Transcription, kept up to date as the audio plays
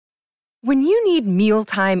When you need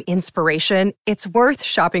mealtime inspiration, it's worth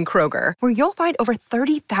shopping Kroger, where you'll find over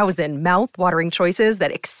 30,000 mouth-watering choices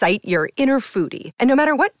that excite your inner foodie. And no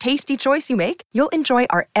matter what tasty choice you make, you'll enjoy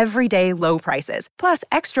our everyday low prices, plus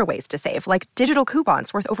extra ways to save, like digital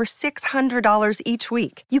coupons worth over $600 each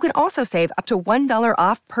week. You can also save up to $1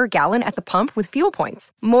 off per gallon at the pump with fuel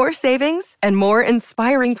points. More savings and more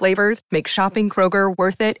inspiring flavors make shopping Kroger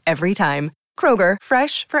worth it every time. Kroger,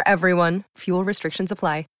 fresh for everyone. Fuel restrictions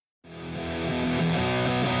apply.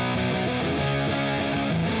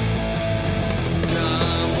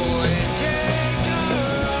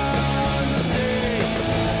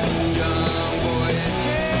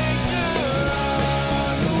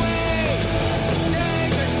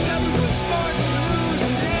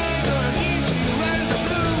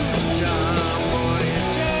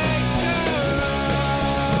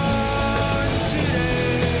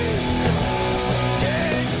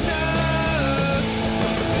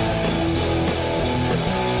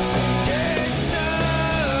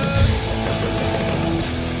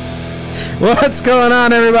 What's going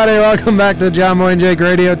on, everybody? Welcome back to John Boy and Jake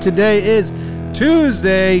Radio. Today is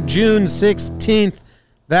Tuesday, June 16th.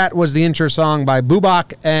 That was the intro song by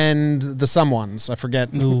Bubak and the Someones. I forget.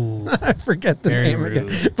 Ooh, I forget the name rude.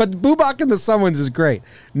 again. But Bubak and the Someones is great.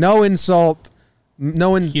 No insult.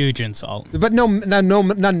 Huge insult. But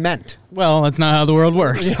none meant. Well, that's not how the world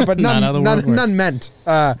works. Yeah, but Not how the world works. none meant.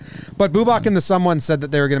 But Bubak and the Someones said that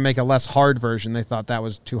they were going to make a less hard version. They thought that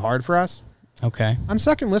was too hard for us. Okay. On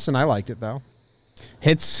second listen, I liked it, though.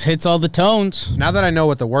 Hits all the tones. Now that I know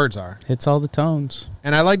what the words are. Hits all the tones.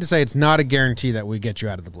 And I like to say it's not a guarantee that we get you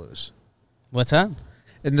out of the blues. What's that?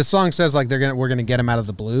 And the song says like we're gonna get him out of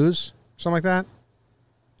the blues, something like that.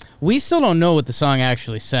 We still don't know what the song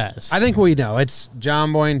actually says. I think we know. It's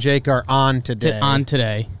John Boy and Jake are on today. On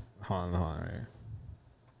today. Hold on right here.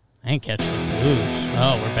 I ain't catch the blues.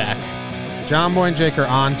 Oh, we're back. John Boy and Jake are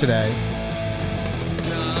on today.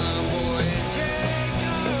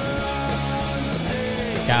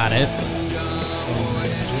 Got it.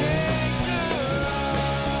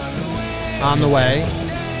 On the way.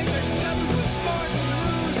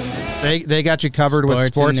 They got you covered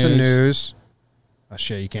with sports and news. Oh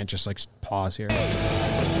shit, you can't just like pause here.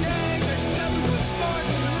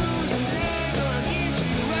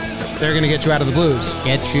 They're gonna get you out of the blues.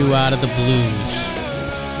 Get you out of the blues.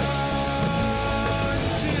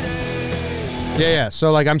 Yeah.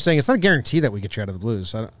 So like I'm saying, it's not a guarantee that we get you out of the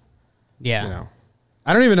blues. Yeah. You know,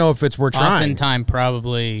 I don't even know if we're trying. Oftentimes,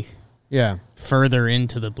 probably. Yeah. Further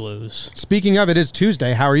into the blues. Speaking of, it is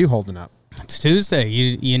Tuesday. How are you holding up? It's Tuesday.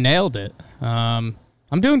 You nailed it. I'm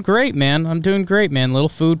doing great, man. Little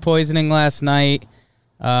food poisoning last night.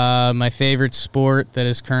 My favorite sport that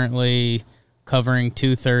is currently covering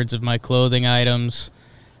 2/3 of my clothing items.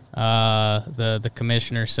 The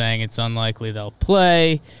commissioner saying it's unlikely they'll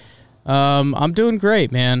play. I'm doing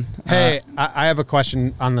great, man. Hey, I have a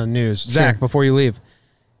question on the news. Sure. Zach, before you leave,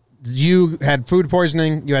 you had food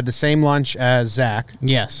poisoning. You had the same lunch as Zach.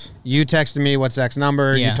 Yes. You texted me what's Zach's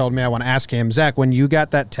number. Yeah. You told me I want to ask him. Zach, when you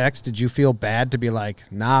got that text, did you feel bad to be like,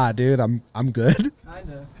 nah, dude, I'm good?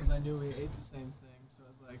 Kinda, because I knew we ate the same thing, so I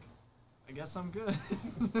was like, I guess I'm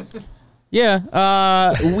good.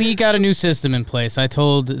 Yeah, we got a new system in place. I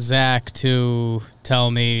told Zach to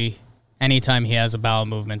tell me anytime he has a bowel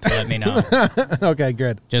movement to let me know. Okay,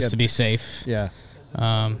 good. Just Good. to be safe. Yeah.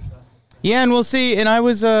 Yeah, and we'll see. And I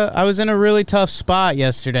was in a really tough spot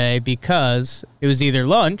yesterday because it was either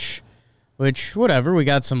lunch, which, whatever, we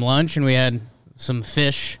got some lunch and we had some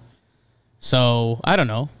fish. So, I don't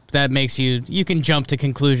know. That makes you can jump to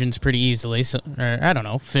conclusions pretty easily. So, or, I don't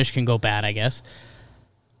know. Fish can go bad, I guess.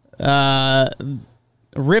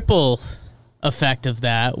 Ripple effect of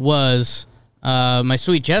that was my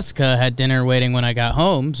sweet Jessica had dinner waiting when I got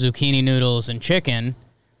home, zucchini noodles and chicken,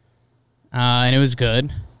 and it was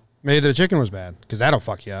good. Maybe the chicken was bad, because that'll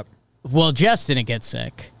fuck you up. Well, Jess didn't get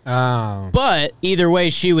sick. Oh. But either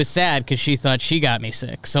way, she was sad because she thought she got me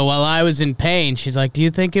sick. So while I was in pain, she's like, do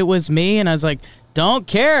you think it was me? And I was like, don't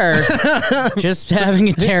care. Just having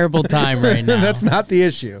a terrible time right now. That's not the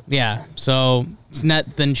issue. Yeah. So it's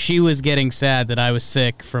not, then she was getting sad that I was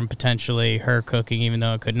sick from potentially her cooking, even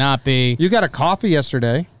though it could not be. You got a coffee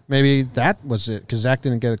yesterday. Maybe that was it, because Zach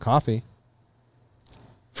didn't get a coffee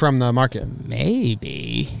from the market.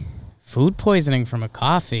 Maybe. Food poisoning from a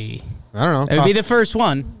coffee. I don't know. It would be the first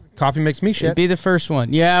one. Coffee makes me shit. It'd be the first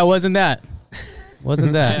one. Yeah, it wasn't that.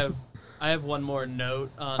 Wasn't that. I have one more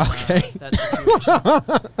note on Okay. that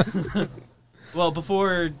situation. Well,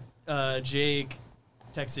 before Jake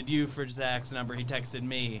texted you for Zach's number, he texted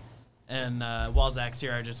me. And while Zach's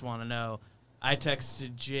here, I just want to know, I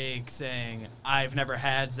texted Jake saying, I've never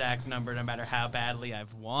had Zach's number no matter how badly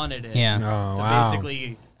I've wanted it. Yeah. Oh, So wow.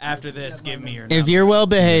 basically, after this, give me your number. If you're well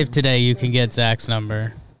behaved today, you can get Zach's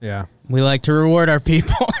number. Yeah. We like to reward our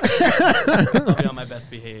people. I'll be on my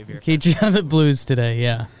best behavior. Keep you on the blues today,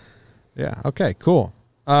 yeah. Yeah. Okay, cool.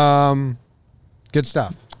 Good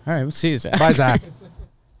stuff. All right, we'll see you, Zach. Bye, Zach.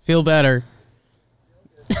 Feel better.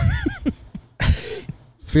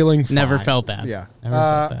 Feeling fine. Never felt bad. Yeah. Never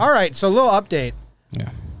felt bad. All right, so a little update. Yeah.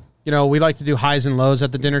 You know, we like to do highs and lows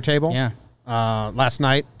at the dinner table. Yeah. Last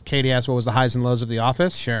night, Katie asked what was the highs and lows of the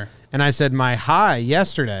office. Sure. And I said my high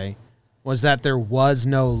yesterday was that there was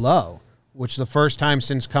no low, which the first time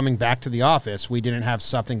since coming back to the office, we didn't have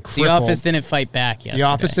something crippled. The office didn't fight back yesterday. The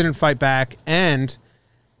office didn't fight back, and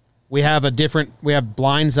we have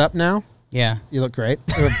blinds up now. Yeah. You look great.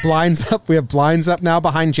 We have blinds up. We have blinds up now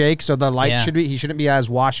behind Jake, so the light Yeah. he shouldn't be as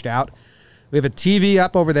washed out. We have a TV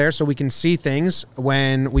up over there so we can see things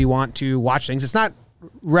when we want to watch things. It's not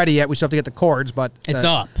ready yet. We still have to get the cords, but It's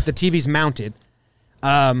up. The TV's mounted.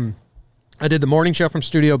 I did the morning show from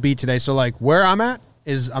Studio B today, so like where I'm at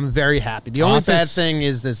is I'm very happy. The only bad Office- thing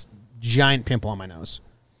is this giant pimple on my nose.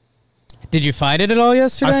 Did you fight it at all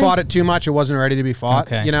yesterday? I fought it too much. It wasn't ready to be fought,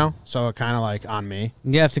 Okay. you know? So it kind of like on me.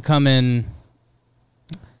 You have to come in.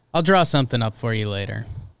 I'll draw something up for you later.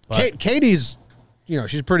 But Katie's, you know,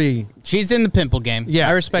 she's pretty... she's in the pimple game. Yeah,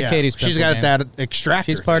 I respect yeah. Katie's pimple She's got game. that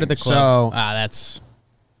extractor She's part of the thing. club. So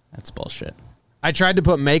That's bullshit. I tried to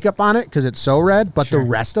put makeup on it because it's so red, but Sure. the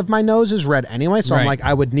rest of my nose is red anyway. So I'm Right. like,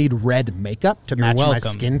 I would need red makeup to match my welcome.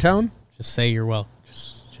 skin tone. Just say you're welcome.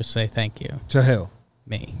 Just say thank you. To who?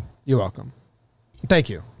 Me. You're welcome. Thank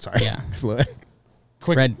you. Sorry. Yeah. I flew it.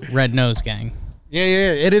 Quick. Red nose gang. Yeah.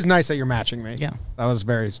 It is nice that you're matching me. Yeah. That was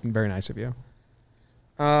very, very nice of you.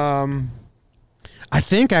 I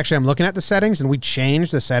think actually I'm looking at the settings and we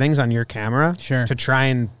changed the settings on your camera Sure. to try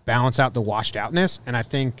and balance out the washed outness. And I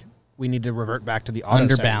think we need to revert back to the auto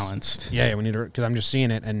settings. Underbalanced. Yeah, we need to, because I'm just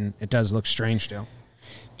seeing it and it does look strange still.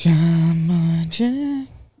 Ate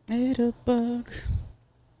a bug.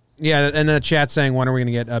 Yeah, and the chat's saying, when are we going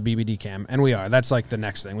to get a BBD cam? And we are. That's like the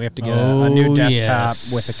next thing. We have to get a new desktop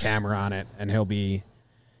yes. with a camera on it, and it'll be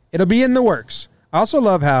in the works. I also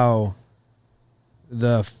love how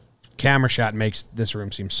the camera shot makes this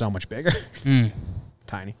room seem so much bigger.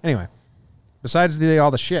 Tiny. Anyway, besides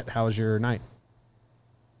all the shit, how was your night?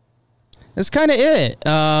 That's kind of it.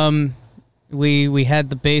 We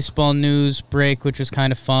had the baseball news break, which was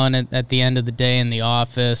kind of fun at the end of the day in the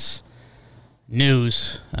office.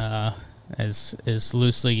 News is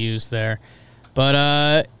loosely used there.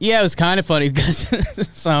 But, yeah, it was kind of funny because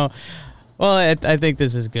I think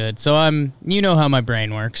this is good. So you know how my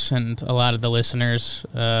brain works, and a lot of the listeners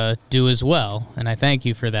do as well, and I thank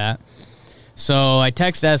you for that. So I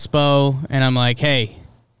text Espo, and I'm like, hey,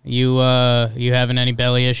 you having any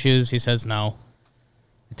belly issues? He says no.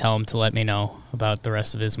 I tell him to let me know about the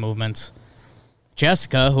rest of his movements.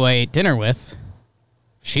 Jessica, who I ate dinner with,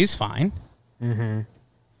 she's fine. Mm-hmm.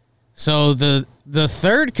 So the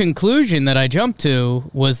third conclusion that I jumped to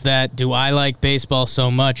was that, do I like baseball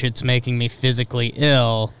so much it's making me physically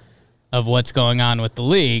ill of what's going on with the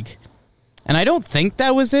league? And I don't think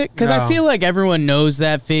that was it, because I feel like everyone knows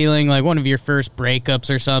that feeling, like one of your first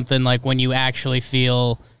breakups or something, like when you actually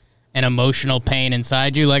feel an emotional pain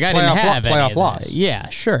inside you. Like I didn't have any playoff of loss. that. Yeah,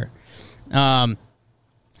 sure.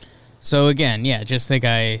 So again, yeah, just think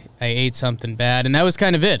I ate something bad, and that was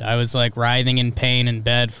kind of it. I was like writhing in pain in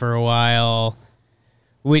bed for a while.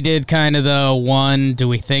 We did kind of the do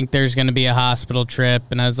we think there's going to be a hospital trip?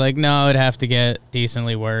 And I was like, no, it'd have to get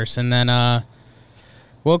decently worse. And then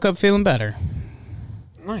woke up feeling better.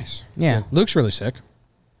 Nice. Yeah. Luke's really sick.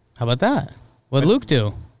 How about that? What'd Luke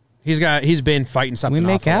do? He's been fighting something We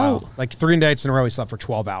make off for a while. out. Like 3 nights in a row, he slept for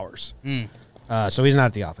 12 hours. So he's not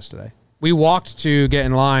at the office today. We walked to get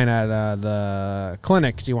in line at the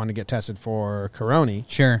clinic because he wanted to get tested for corona.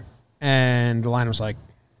 Sure. And the line was like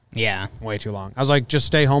Yeah. way too long. I was like, just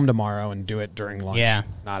stay home tomorrow and do it during lunch. Yeah.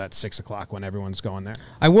 Not at 6 o'clock when everyone's going there.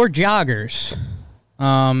 I wore joggers.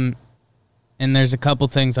 And there's a couple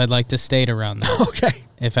things I'd like to state around that. Okay.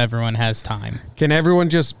 If everyone has time. Can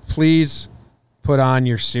everyone just please put on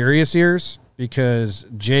your serious ears? Because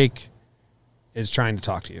Jake is trying to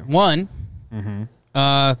talk to you. One,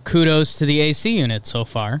 kudos to the AC unit so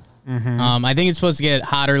far. I think it's supposed to get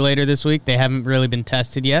hotter later this week. They haven't really been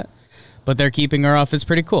tested yet, but they're keeping our office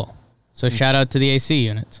pretty cool. So shout out to the AC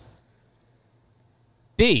units.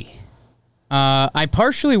 B, I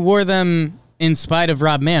partially wore them in spite of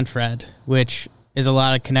Rob Manfred, which is a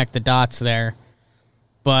lot of connect the dots there.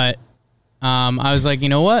 But I was like, you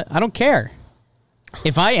know what? I don't care.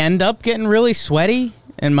 If I end up getting really sweaty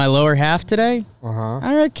in my lower half today, I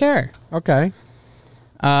don't really care. Okay.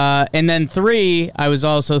 And then 3, I was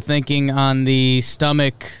also thinking on the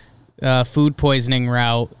stomach food poisoning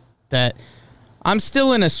route that I'm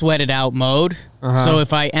still in a sweated out mode. So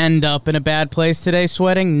if I end up in a bad place today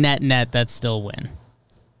sweating, net, that's still win.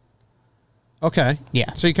 Okay.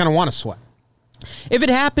 Yeah. So you kind of want to sweat. If it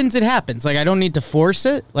happens, it happens. Like, I don't need to force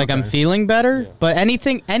it. Like, I'm feeling better. But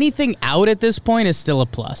anything out at this point is still a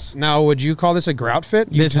plus. Now, would you call this a grout fit?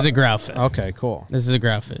 This is a grout fit. Okay, cool. This is a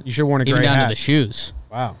grout fit. You should have worn a Even gray down hat. to the shoes.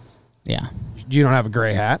 Wow. Yeah. You don't have a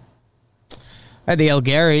gray hat? I had the El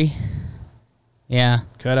Gary. Yeah.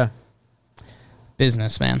 Coulda.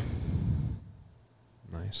 Business, man.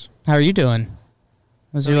 Nice. How are you doing?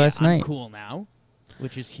 What was your last I'm night? cool now,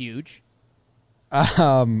 which is huge.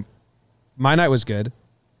 My night was good,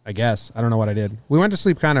 I guess. I don't know what I did. We went to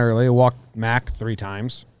sleep kind of early. I walked Mac 3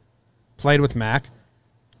 times. Played with Mac.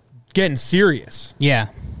 Getting serious. Yeah.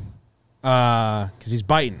 Because he's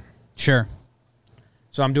biting. Sure.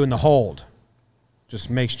 So I'm doing the hold. Just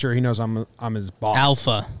make sure he knows I'm his boss.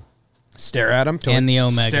 Alpha. Stare at him. And the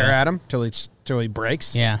Omega. Stare at him till he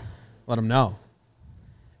breaks. Yeah. Let him know.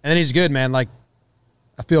 And then he's good, man. Like,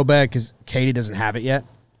 I feel bad because Katie doesn't have it yet.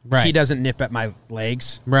 Right. He doesn't nip at my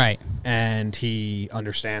legs. Right. And he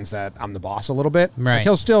understands that I'm the boss a little bit. Right. Like,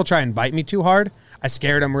 he'll still try and bite me too hard. I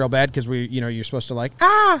scared him real bad because you're supposed to like,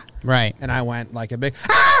 Right. and I went like a big,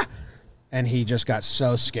 and he just got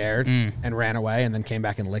so scared and ran away and then came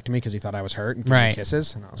back and licked me because he thought I was hurt and gave me Right.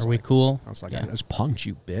 kisses. And I was Are we cool? I was like, Yeah. I just punked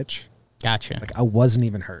you, bitch. Gotcha. Like, I wasn't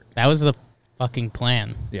even hurt. That was the fucking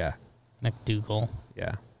plan, Yeah. McDougal.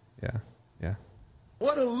 Yeah.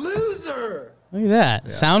 What a loser! Look at that.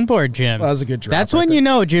 Soundboard Jim. Well, that was a good drop That's right when there. you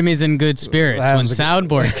know Jimmy's in good spirits, That when was a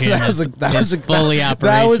Soundboard Jim is fully operational.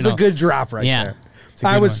 That was a good drop right Yeah. there. It's a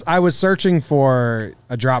good I was searching for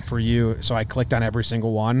a drop for you, so I clicked on every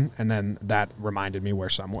single one, and then that reminded me where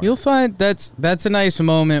some were. You'll find that's a nice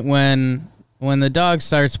moment when the dog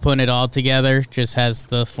starts putting it all together, just has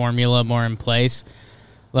the formula more in place.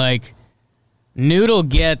 Like, Noodle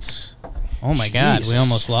gets... Oh, my God. We Jesus.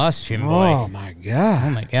 almost lost Jim Boy. Oh my god! Oh,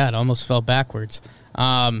 my God. Almost fell backwards.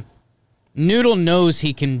 Noodle knows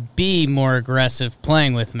he can be more aggressive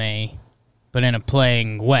playing with me, but in a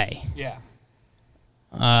playing way, Yeah.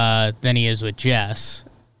 than he is with Jess.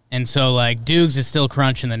 And so, like, Dukes is still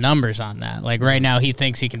crunching the numbers on that. Like, right now, he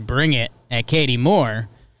thinks he can bring it at Katie more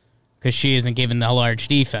because she isn't given the large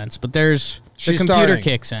defense. But the She's computer starting.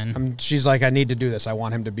 kicks in. She's like, I need to do this. I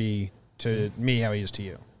want him to be to me how he is to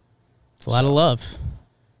you. It's a lot of love.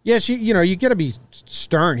 Yes, you got to be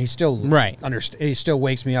stern. He still Right. He still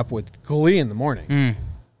wakes me up with glee in the morning.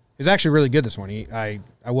 He's actually really good this morning. I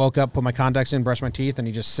woke up, put my contacts in, brushed my teeth, and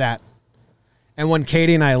he just sat. And when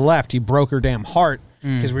Katie and I left, he broke her damn heart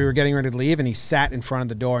because we were getting ready to leave, and he sat in front of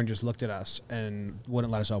the door and just looked at us and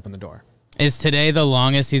wouldn't let us open the door. Is today the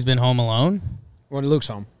longest he's been home alone? When Luke's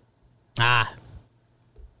home. Ah,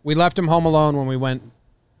 We left him home alone when we went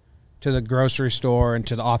to the grocery store and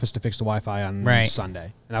to the office to fix the Wi-Fi on Right. Sunday.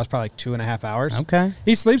 And that was probably like 2.5 hours. okay.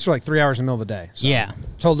 He sleeps for like 3 hours in the middle of the day. So Yeah.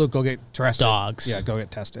 Told Luke, go get tested. Dogs. Yeah, go get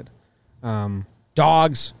tested.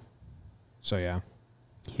 Dogs. So, yeah.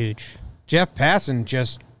 Huge. Jeff Passan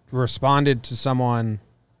just responded to someone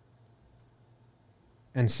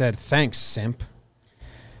and said, thanks, simp.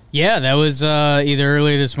 Yeah, that was either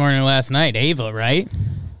earlier this morning or last night. Ava, right?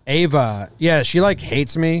 Ava, yeah, she like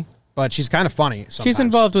hates me, but she's kind of funny sometimes. She's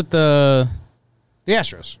involved with the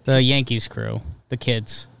Astros. Yankees crew, the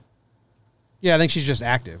kids. Yeah, I think she's just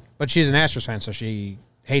active. But she's an Astros fan, so she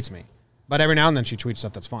hates me. But every now and then she tweets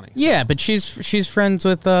stuff that's funny. Yeah, but she's friends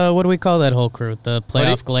with what do we call that whole crew? The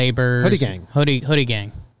playoff Glabers. Hoodie Gang. Hoodie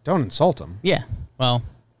Gang. Don't insult them. Yeah. Well,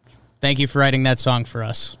 thank you for writing that song for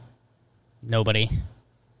us. Nobody.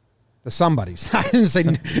 The somebodies. I didn't say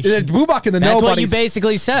Bubak and the That's nobodies. what you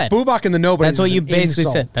basically said. Bubak and the nobodies. That's what is you an basically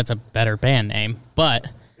insult. said. That's a better band name, but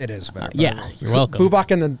It is better. yeah, you're welcome. Bubak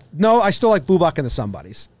and the I still like Bubak and the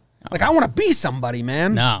somebodies. Like I want to be somebody,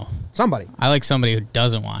 man. No, Somebody. I like somebody who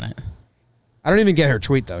doesn't want it. I don't even get her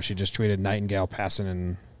tweet though. She just tweeted Nightingale passing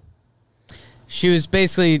and She was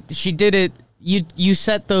basically she did it. You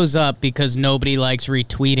set those up because nobody likes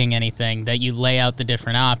retweeting anything. That you lay out the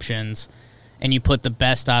different options, and you put the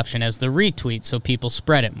best option as the retweet, so people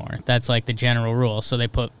spread it more. That's like the general rule. So they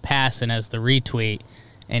put Passan as the retweet,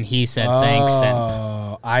 and he said thanks. Simp.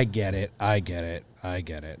 Oh, I get it.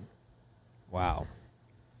 Wow.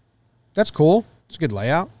 That's cool. It's a good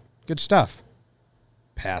layout. Good stuff.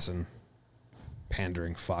 Passing.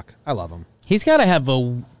 Pandering fuck. I love him. He's got to have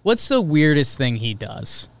a. What's the weirdest thing he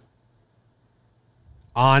does?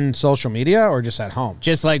 On social media or just at home?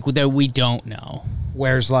 Just like that we don't know.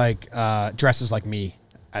 Wears like dresses like me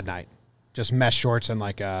at night. Just mesh shorts and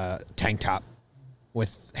like a tank top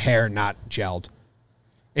with hair not gelled.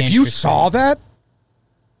 If you saw that,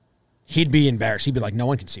 he'd be embarrassed. He'd be like, no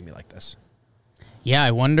one can see me like this. Yeah,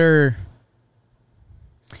 I wonder.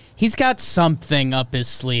 He's got something up his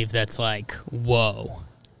sleeve that's like, whoa.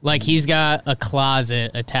 Like he's got a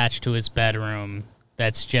closet attached to his bedroom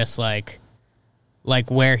that's just like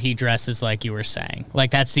where he dresses, like you were saying.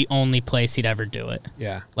 Like that's the only place he'd ever do it.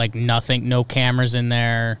 Yeah. Like nothing, no cameras in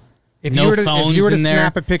there. If no phones you were to in there.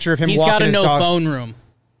 snap a picture of him He's walking got a his no dog. phone room.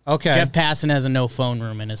 Okay. Jeff Passan has a no phone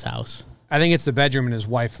room in his house. I think it's the bedroom and his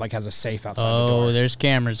wife like has a safe outside the door. Oh, there's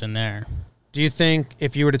cameras in there. Do you think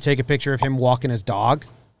if you were to take a picture of him walking his dog,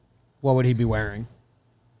 what would he be wearing?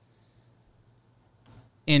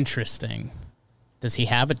 Interesting. Does he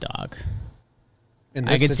have a dog? In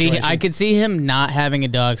I this could situation? I could see him not having a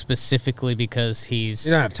dog specifically because You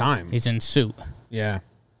don't have time. he's in suit. Yeah.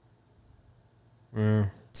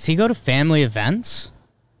 Does he go to family events?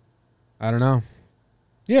 I don't know.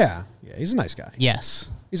 Yeah. Yeah, he's a nice guy. Yes.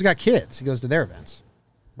 He's got kids. He goes to their events.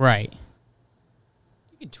 Right.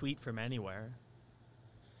 You can tweet from anywhere.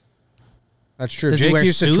 That's true. Does he Jake wear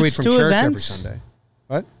used to tweet suits from to church every events? Sunday.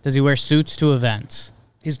 What? Does he wear suits to events?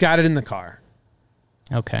 He's got it in the car.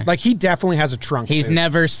 Okay. Like he definitely has a trunk He's suit.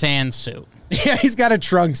 never sand suit. Yeah, he's got a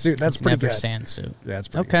trunk suit. That's He's pretty never good. sand suit. Yeah, that's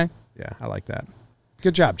pretty Okay. good. Yeah, I like that.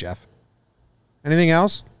 Good job, Jeff. Anything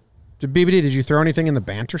else? BBD, did you throw anything in the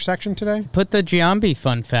banter section today? Put the Giambi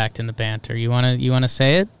fun fact in the banter. You wanna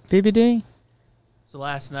say it, BBD? So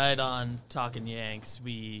last night on Talking Yanks,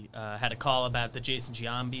 we had a call about the Jason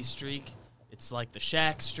Giambi streak. It's like the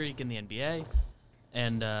Shaq streak in the NBA.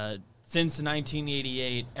 And since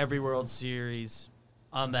 1988, every World Series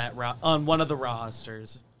on one of the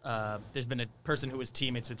rosters, there's been a person who was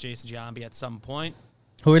teammates with Jason Giambi at some point.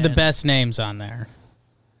 Who are the And- best names on there?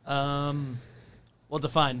 Well,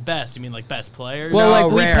 define best. You mean like best players? Well,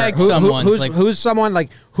 like, we rare. pegged someone, Who's, like- who's someone like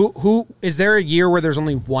who is there a year where there's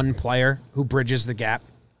only one player who bridges the gap,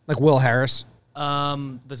 like Will Harris?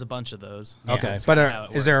 There's a bunch of those. Okay, That's but kinda how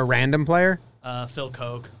it is there a works. random player? Phil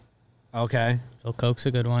Koch. Okay, Phil Koch's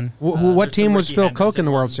a good one. what there's team some was Ricky Phil Koch in Henderson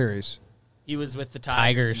the World ones. Series? He was with the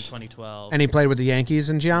Tigers in Tigers. 2012. And he played with the Yankees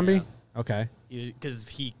in Giambi. Okay, Because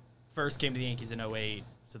he first came to the Yankees in 2008,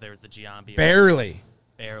 so there was the Giambi. barely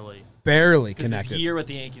Barely. Because his connected. year with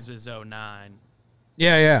the Yankees was 2009.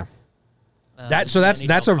 Yeah. That's Manny a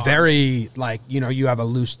Del Carmen. very like you have a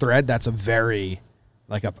loose thread. That's a very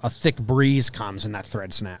like a thick breeze comes and that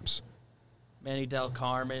thread snaps. Manny Del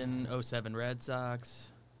Carmen, 07 Red Sox.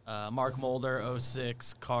 Mark Mulder,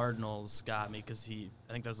 06 Cardinals got me because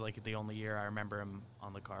I think that was like the only year I remember him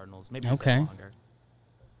on the Cardinals. Maybe it's Okay. longer.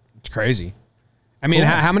 It's crazy. I mean, Cool.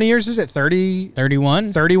 how many years is it?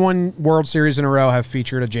 31? 31 World Series in a row have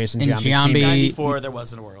featured a Jason And Giambi team. Giambi- 94, there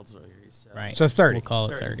wasn't a World Series. So. Right. So 30. We'll call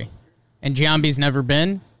it 30. 30. And Giambi's never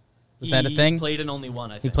been? Was that a thing? He played in only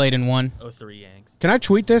one, I think. He played in one. 03 Yanks. Can I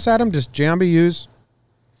tweet this, Adam? Does Giambi use?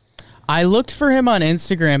 I looked for him on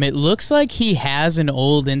Instagram. It looks like he has an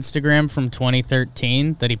old Instagram from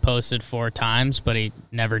 2013 that he posted 4 times, but he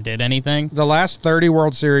never did anything. The last 30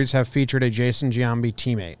 World Series have featured a Jason Giambi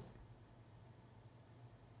teammate.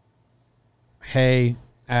 Hey,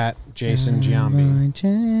 at Jason Giambi.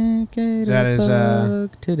 That is,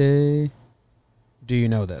 today. Do you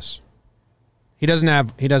know this? He doesn't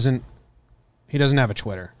have a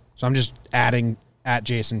Twitter. So I'm just adding at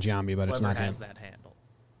Jason Giambi, but it's Whoever not him. has that handle.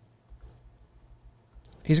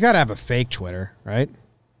 He's got to have a fake Twitter, right?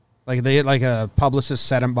 Like a publicist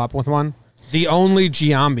set him up with one. The only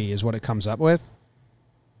Giambi is what it comes up with.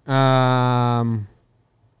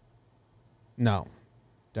 No,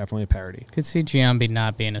 definitely a parody. Could see Giambi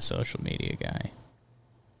not being a social media guy.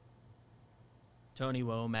 Tony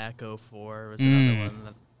Womack, 04 was another one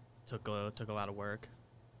that took a lot of work.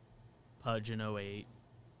 Pudge in 08.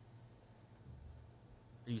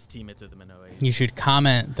 He was teammates with him in 08. You should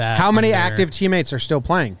comment that. How many under- active teammates are still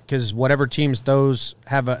playing? Because whatever teams those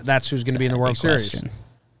have, that's who's going to be in the That's a World good Series. question.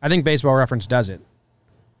 I think Baseball Reference does it.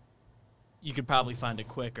 You could probably find it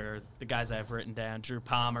quicker. The guys I've written down: Drew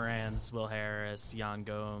Pomeranz, Will Harris, Jan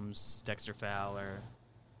Gomes, Dexter Fowler.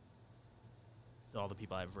 It's all the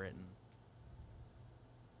people I've written.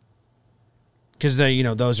 Because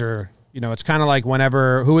those are, it's kind of like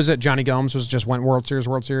whenever, who was it? Johnny Gomes just went World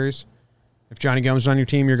Series. If Johnny Gomes is on your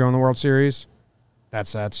team, you're going to the World Series.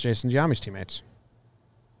 That's Jason Giambi's teammates.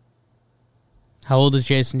 How old is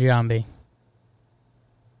Jason Giambi?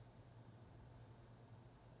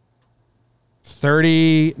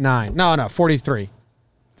 39. No, 43.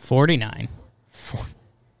 49.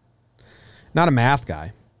 Not a math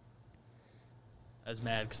guy. I was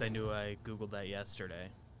mad because I knew I Googled that yesterday,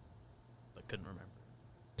 but couldn't remember.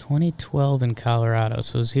 2012 in Colorado.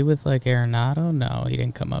 So is he with like Arenado? No, he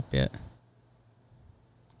didn't come up yet.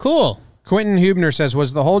 Cool. Quentin Hubner says,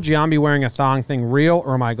 was the whole Giambi wearing a thong thing real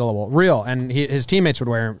or am I gullible? Real. And his teammates would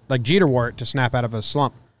wear him. Like Jeter wore it to snap out of a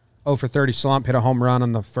slump. 0 for 30 slump, hit a home run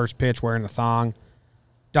on the first pitch wearing the thong.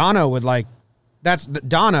 Dono would like,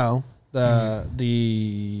 Dono,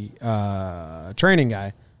 the training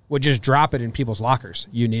guy, would just drop it in people's lockers.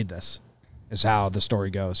 You need this, is how the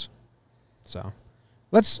story goes. So,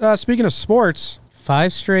 let's, speaking of sports.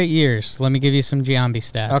 5 straight years. Let me give you some Giambi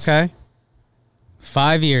stats. Okay.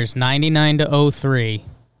 5 years, 99 to 03.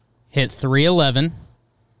 Hit 311,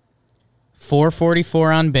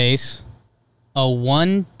 444 on base, a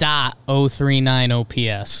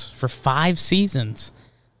 1.039 OPS for 5 seasons.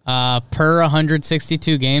 Per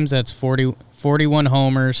 162 games, that's 41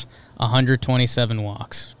 homers, 127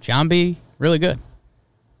 walks. Giambi, really good.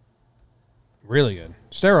 Really good.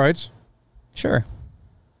 Steroids. Sure.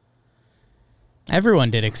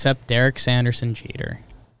 Everyone did except Derek Sanderson Jeter.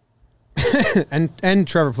 and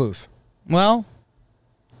Trevor Plouffe. Well,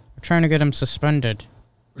 we're trying to get him suspended.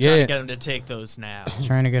 We're trying to get him to take those now.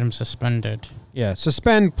 Trying to get him suspended. Yeah,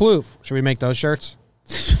 suspend Plouffe. Should we make those shirts?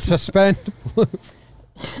 Suspend Plouffe.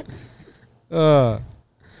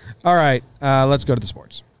 All right, let's go to the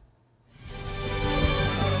sports.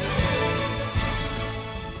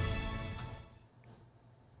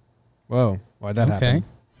 Whoa, why'd that happen?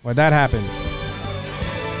 Why'd that happen?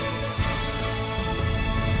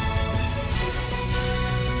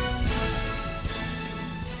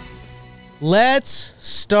 Let's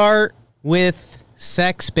start with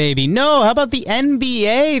sex, baby. No, how about the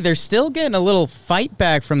NBA? They're still getting a little fight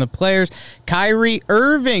back from the players. Kyrie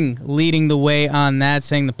Irving leading the way on that,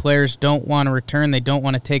 saying the players don't want to return. They don't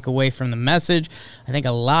want to take away from the message. I think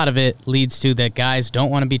a lot of it leads to that guys don't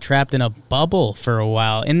want to be trapped in a bubble for a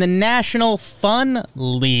while. In the National Fun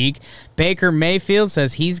League, Baker Mayfield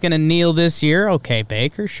says he's going to kneel this year. Okay,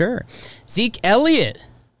 Baker, sure. Zeke Elliott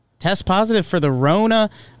test positive for the Rona.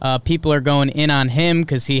 People are going in on him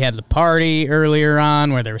because he had the party earlier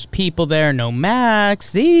on where there was people there. No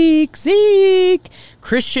Max. Zeke.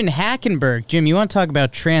 Christian Hackenberg. Jim, you want to talk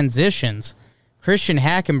about transitions? Christian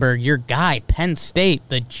Hackenberg, your guy, Penn State,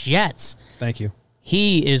 the Jets. Thank you.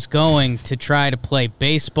 He is going to try to play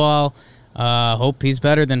baseball. Hope he's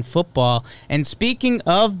better than football. And speaking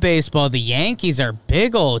of baseball, the Yankees are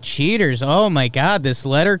big old cheaters. Oh, my God. This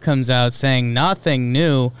letter comes out saying nothing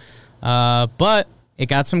new. But it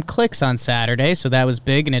got some clicks on Saturday, so that was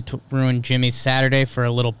big, and it ruined Jimmy's Saturday for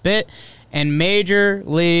a little bit. And Major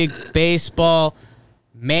League Baseball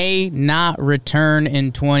may not return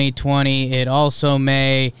in 2020. It also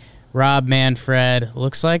may. Rob Manfred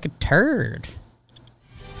looks like a turd.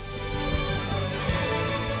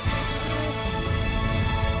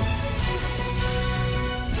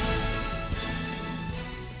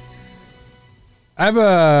 I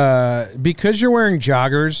have because you're wearing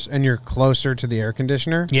joggers and you're closer to the air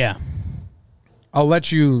conditioner. Yeah. I'll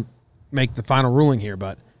let you make the final ruling here,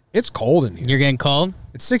 but it's cold in here. You're getting cold?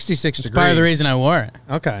 It's 66 degrees. Part of the reason I wore it.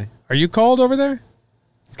 Okay. Are you cold over there?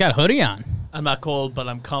 It's got a hoodie on. I'm not cold, but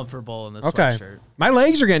I'm comfortable in this sweatshirt. My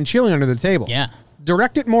legs are getting chilly under the table. Yeah.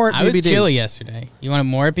 Direct it more at BBD. I was chilly yesterday. You want it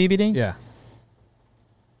more at BBD? Yeah.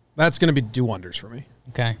 That's going to do wonders for me.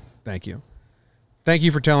 Okay. Thank you. Thank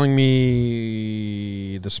you for telling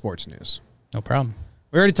me the sports news. No problem.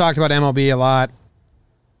 We already talked about MLB a lot.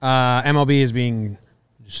 MLB is being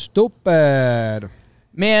stupid.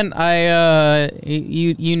 Man,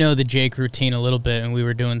 you know the Jake routine a little bit, and we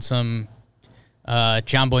were doing some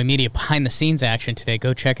John Boy Media behind the scenes action today.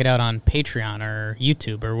 Go check it out on Patreon or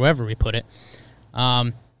YouTube or wherever we put it.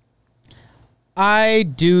 I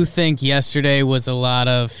do think yesterday was a lot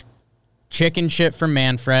of chicken shit from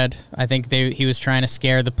Manfred. I think he was trying to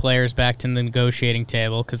scare the players back to the negotiating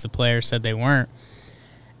table because the players said they weren't.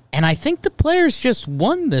 And I think the players just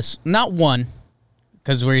won this. Not won,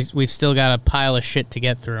 because we've still got a pile of shit to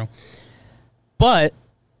get through. But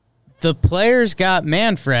the players got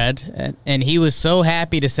Manfred, and he was so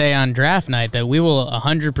happy to say on draft night that we will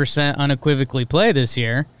 100% unequivocally play this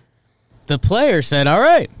year. The players said, all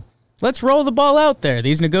right, let's roll the ball out there.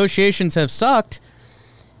 These negotiations have sucked.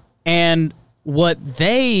 And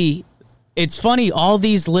it's funny, all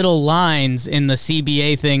these little lines in the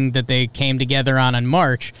CBA thing that they came together on in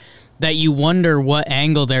March that you wonder what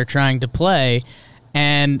angle they're trying to play.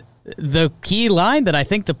 And the key line that I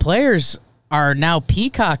think the players are now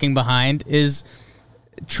peacocking behind is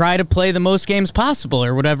try to play the most games possible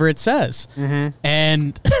or whatever it says. Mm-hmm.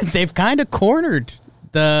 And they've kind of cornered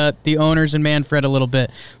the owners and Manfred a little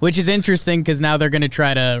bit, which is interesting because now they're going to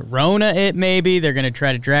try to Rona it maybe. They're going to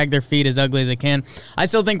try to drag their feet as ugly as they can. I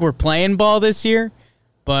still think we're playing ball this year,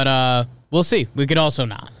 but we'll see. We could also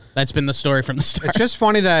not. That's been the story from the start. It's just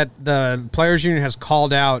funny that the Players Union has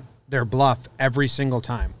called out their bluff every single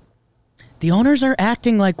time. The owners are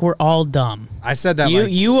acting like we're all dumb. I said that.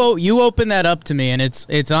 You opened that up to me, and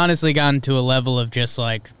it's honestly gotten to a level of just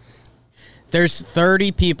like there's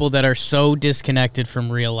 30 people that are so disconnected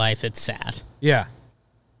from real life. It's sad. Yeah,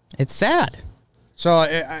 it's sad. So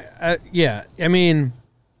yeah, I mean,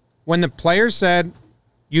 when the players said,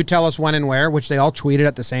 "You tell us when and where," which they all tweeted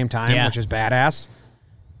at the same time, which is badass.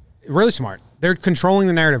 Really smart. They're controlling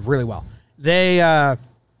the narrative really well. They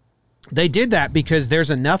did that because there's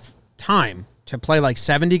enough time to play like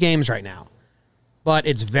 70 games right now. But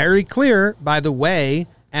it's very clear by the way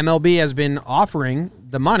MLB has been offering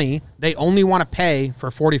the money, they only want to pay for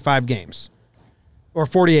 45 games or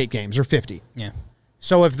 48 games or 50. Yeah.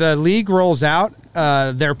 So if the league rolls out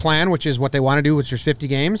their plan, which is what they want to do, which is 50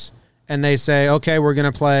 games, and they say, okay, we're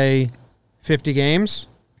going to play 50 games,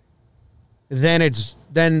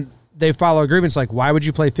 then they follow a grievance like, why would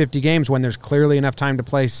you play 50 games when there's clearly enough time to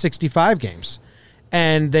play 65 games?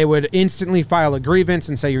 And they would instantly file a grievance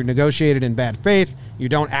and say you're negotiated in bad faith. You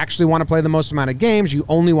don't actually want to play the most amount of games. You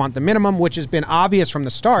only want the minimum, which has been obvious from the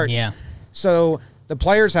start. Yeah. So the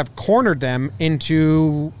players have cornered them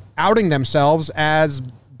into outing themselves as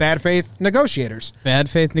bad faith negotiators. Bad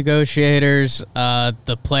faith negotiators,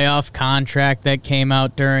 the playoff contract that came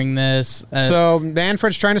out during this. So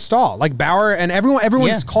Manfred's trying to stall. Like Bauer and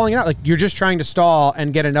everyone's calling it out. Like, you're just trying to stall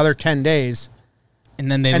and get another 10 days. And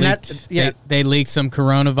then they leaked some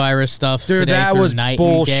coronavirus stuff today that from was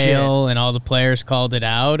Nightingale, and all the players called it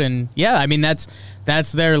out. And yeah, I mean that's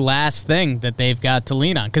their last thing that they've got to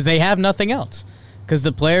lean on because they have nothing else. Because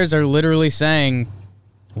the players are literally saying,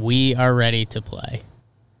 "We are ready to play."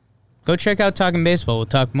 Go check out Talking Baseball. We'll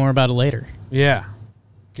talk more about it later. Yeah,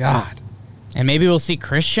 God, and maybe we'll see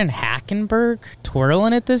Christian Hackenberg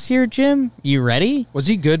twirling it this year. Jim, you ready? Was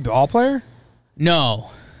he good ball player? No,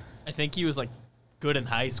 I think he was like good in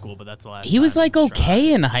high school, but that's the last. He was like okay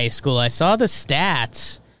tried. in high school. I saw the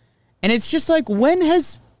stats, and it's just like, when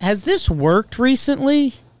has this worked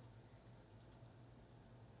recently?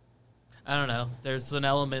 I don't know. There's an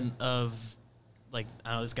element of like, I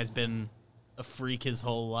don't know, this guy's been a freak his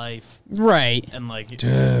whole life, right? And like,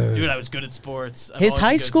 dude, I was good at sports. His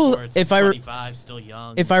high school, if 25, still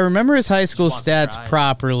young. If I remember his high school stats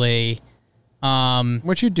properly.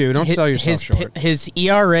 What you do? Don't sell yourself short. His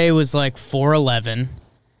ERA was like 4.11,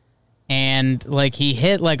 and like he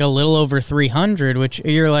hit like a little over 300, which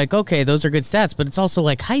you're like, okay, those are good stats, but it's also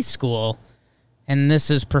like high school, and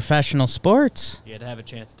this is professional sports. You had to have a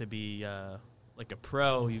chance to be like a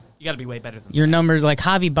pro. You got to be way better than your that. numbers. Like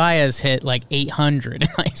Javi Baez hit like 800 in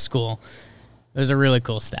high school. Those are really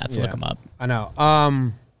cool stats. Yeah, look them up. I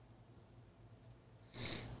know.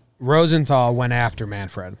 Rosenthal went after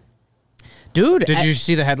Manfred. Dude, did you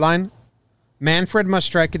see the headline? Manfred must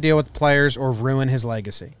strike a deal with players or ruin his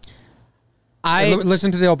legacy.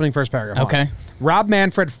 Listen to the opening first paragraph. Okay. Rob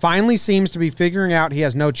Manfred finally seems to be figuring out he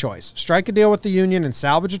has no choice. Strike a deal with the union and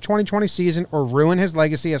salvage a 2020 season or ruin his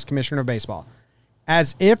legacy as commissioner of baseball.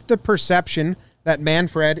 As if the perception that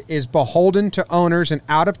Manfred is beholden to owners and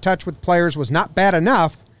out of touch with players was not bad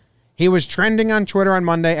enough, he was trending on Twitter on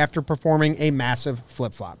Monday after performing a massive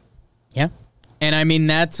flip-flop. Yeah. And I mean,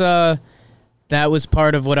 that was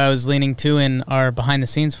part of what I was leaning to in our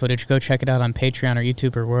behind-the-scenes footage. Go check it out on Patreon or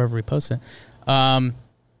YouTube or wherever we post it.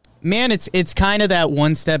 Man, it's kind of that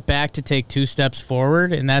one step back to take two steps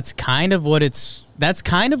forward, and that's kind of what it's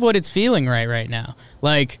feeling right now.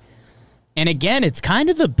 Like, and again, it's kind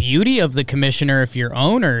of the beauty of the commissioner, if you're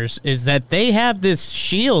owners, is that they have this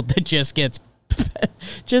shield that just gets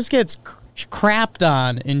crapped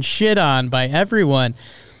on and shit on by everyone.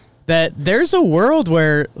 That there's a world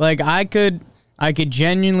where, like, I could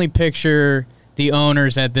genuinely picture the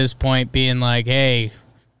owners at this point being like, hey,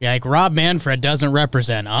 like, Rob Manfred doesn't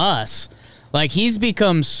represent us. Like, he's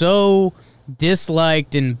become so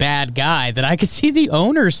disliked and bad guy that I could see the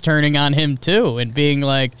owners turning on him too and being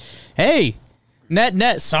like, hey,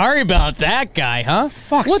 net, sorry about that guy, huh?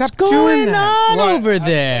 Fuck, what's stop doing going that. on over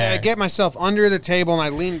there? I get myself under the table and I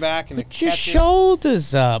lean back and Put your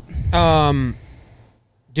shoulders up.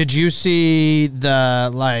 Did you see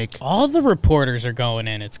all the reporters are going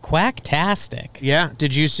in. It's quacktastic. Yeah.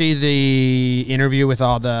 Did you see the interview with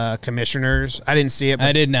all the commissioners? I didn't see it. But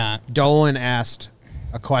I did not. Dolan asked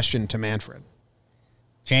a question to Manfred.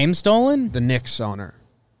 James Dolan? The Knicks owner.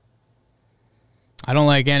 I don't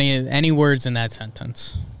like any words in that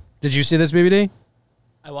sentence. Did you see this, BBD?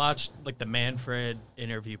 I watched like the Manfred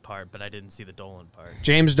interview part, but I didn't see the Dolan part.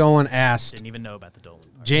 James Dolan asked. Didn't even know about the Dolan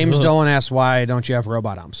part. James Dolan asked, "Why don't you have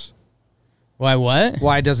robot umps? Why what?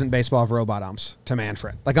 Why doesn't baseball have robot umps?" To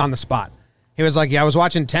Manfred, like on the spot. He was like, "Yeah, I was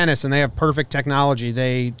watching tennis, and they have perfect technology.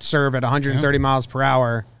 They serve at 130 miles per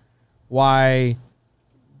hour. Why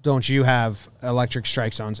don't you have electric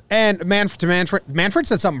strike zones?" And Manfred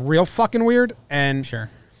said something real fucking weird, and Sure.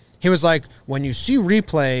 he was like, "When you see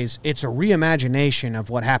replays, it's a reimagination of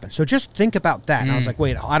what happened. So just think about that." And I was like,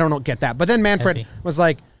 "Wait, I don't get that." But then Manfred Heavy. was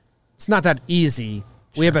like, "It's not that easy.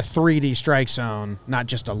 We have a 3D strike zone, not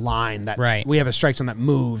just a line that. Right. We have a strike zone that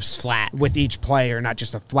moves Flat. with each player, not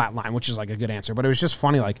just a flat line," which is like a good answer. But it was just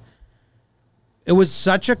funny, like it was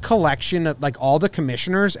such a collection of like all the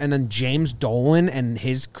commissioners, and then James Dolan and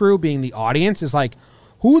his crew being the audience is like,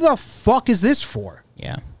 who the fuck is this for?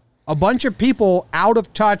 Yeah. A bunch of people out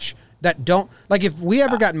of touch that don't like. If we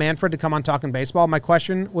ever got Manfred to come on Talking Baseball, my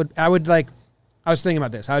question I was thinking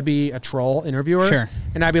about this. I would be a troll interviewer, Sure.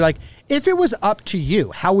 and I'd be like, if it was up to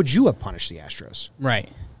you, how would you have punished the Astros? Right.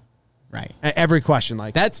 Right. Every question,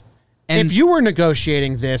 like That's and if you were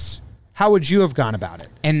negotiating this, how would you have gone about it?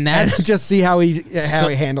 and that's Just see how he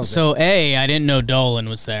handles it. So I didn't know Dolan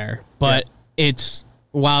was there, but it's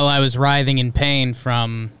while I was writhing in pain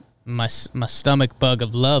from my stomach bug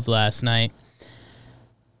of love last night,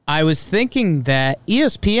 I was thinking that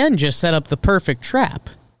ESPN just set up the perfect trap.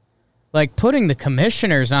 Like putting the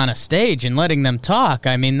commissioners on a stage and letting them talk.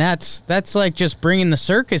 I mean, that's like just bringing the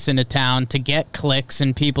circus into town to get clicks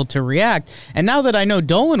and people to react. And now that I know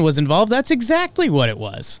Dolan was involved, that's exactly what it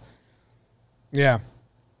was. Yeah.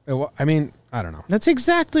 I mean, I don't know. That's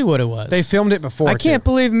exactly what it was. They filmed it before. I can't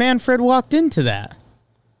too. believe Manfred walked into that.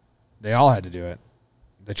 They all had to do it.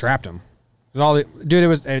 They trapped him. Dude,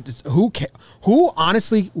 who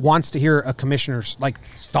honestly wants to hear a commissioner's like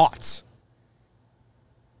thoughts?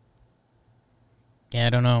 Yeah, I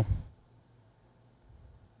don't know.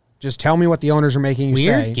 Just tell me what the owners are making you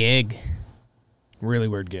Weird say. gig. Really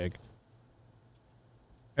weird gig.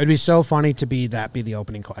 It'd be so funny to be the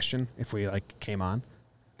opening question if we like came on.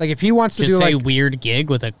 Like if he wants to Just do say like weird gig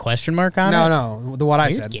with a question mark on it? no, what I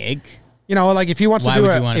Weird said. gig. You know, like if he wants Why to do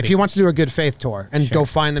would you wanna if be- he wants to do a good faith tour and Sure. go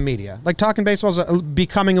find the media. Like Talking Baseball is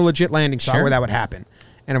becoming a legit landing spot Sure. where that would happen.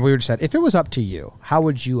 And if we would have said, if it was up to you, how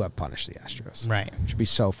would you have punished the Astros? Right. It should be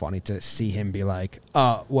so funny to see him be like,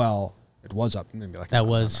 well, it was up. And then be like, That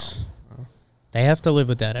no, was... They have to live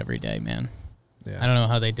with that every day, man. no. I don't know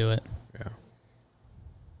how they do it. Yeah.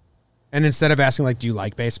 And instead of asking, like, do you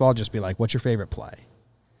like baseball, just be like, what's your favorite play?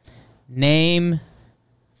 Name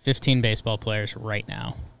 15 baseball players right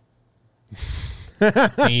now.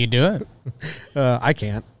 Can you do it? I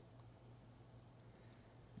can't.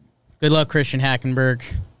 Good luck, Christian Hackenberg.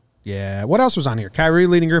 Yeah. What else was on here? Kyrie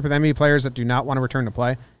leading group of NBA players that do not want to return to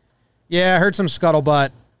play. Yeah, I heard some scuttlebutt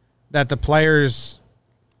that the players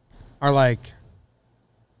are like,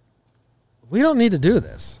 we don't need to do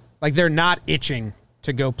this. Like, they're not itching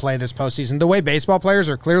to go play this postseason. The way baseball players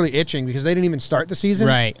are clearly itching because they didn't even start the season.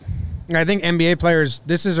 Right. I think NBA players,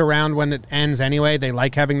 this is around when it ends anyway. They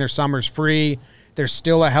like having their summers free. There's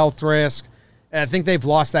still a health risk. I think they've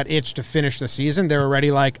lost that itch to finish the season. They're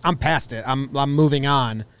already like, I'm past it. I'm moving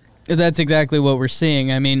on. That's exactly what we're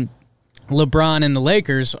seeing. I mean, LeBron and the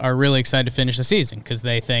Lakers are really excited to finish the season because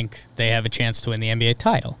they think they have a chance to win the NBA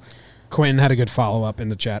title. Quinn had a good follow-up in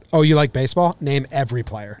the chat. Oh, you like baseball? Name every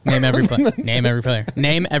player. Name every player. Name every player.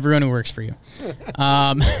 Name everyone who works for you.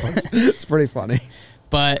 It's pretty funny.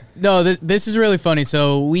 But no, this is really funny.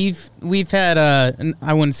 So we've had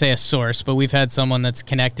I wouldn't say a source, but we've had someone that's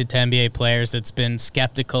connected to NBA players that's been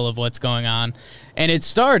skeptical of what's going on, and it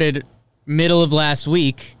started middle of last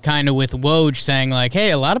week, kind of with Woj saying like,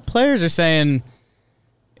 "Hey, a lot of players are saying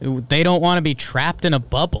they don't want to be trapped in a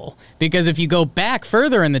bubble." Because if you go back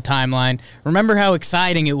further in the timeline, remember how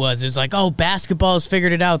exciting it was. It was like, oh, basketball's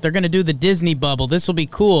figured it out. They're going to do the Disney bubble. This will be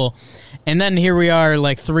cool. And then here we are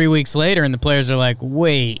like 3 weeks later, and the players are like,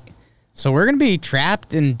 wait, so we're going to be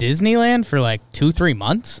trapped in Disneyland for like 2-3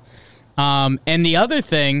 months? And the other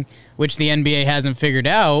thing, which the NBA hasn't figured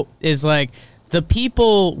out, is like the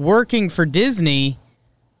people working for Disney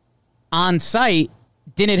on site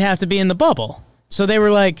didn't have to be in the bubble. So they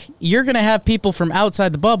were like, you're going to have people from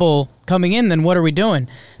outside the bubble coming in, then what are we doing?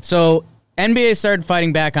 So NBA started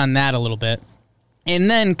fighting back on that a little bit. And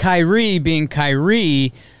then Kyrie, being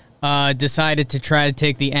Kyrie, decided to try to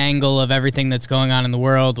take the angle of everything that's going on in the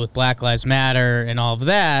world with Black Lives Matter and all of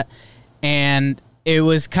that. And it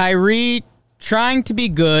was Kyrie trying to be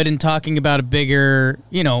good and talking about a bigger,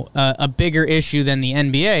 a bigger issue than the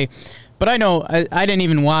NBA. But I know, I didn't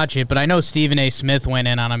even watch it, but I know Stephen A. Smith went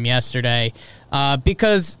in on him yesterday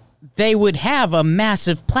because they would have a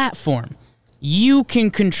massive platform. You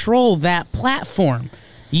can control that platform.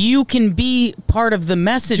 You can be part of the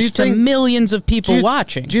message to millions of people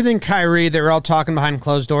watching. Do you think Kyrie, they were all talking behind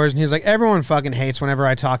closed doors, and he's like, everyone fucking hates whenever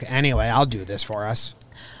I talk anyway. I'll do this for us.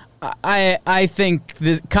 I think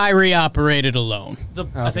Kyrie operated alone.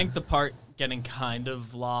 I think the part getting kind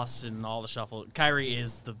of lost in all the shuffle. Kyrie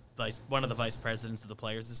is one of the vice presidents of the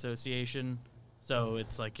Players Association, so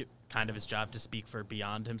it's like kind of his job to speak for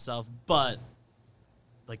beyond himself. But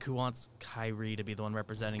like, who wants Kyrie to be the one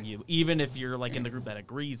representing you, even if you're like in the group that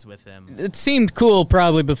agrees with him? It seemed cool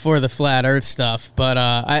probably before the flat Earth stuff, but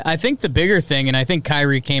I think the bigger thing, and I think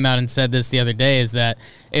Kyrie came out and said this the other day, is that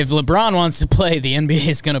if LeBron wants to play, the NBA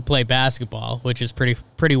is going to play basketball, which is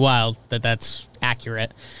pretty wild that's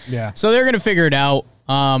accurate. Yeah. So they're going to figure it out.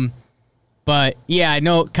 But yeah, I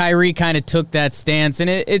know Kyrie kind of took that stance, and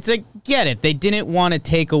it's like, get it. They didn't want to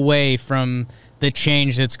take away from the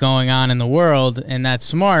change that's going on in the world, and that's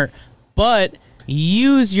smart. But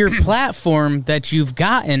use your platform that you've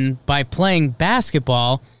gotten by playing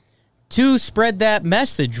basketball to spread that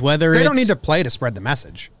message. Whether they don't need to play to spread the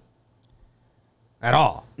message at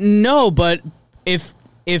all. No, but if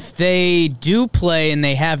they do play and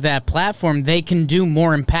they have that platform, they can do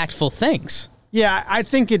more impactful things. Yeah, I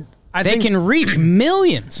think they can reach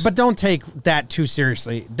millions. But don't take that too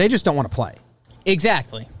seriously. They just don't want to play.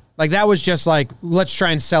 Exactly. Like, that was just like, let's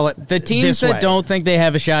try and sell it. The teams that don't think they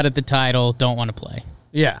have a shot at the title don't want to play.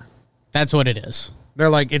 Yeah. That's what it is.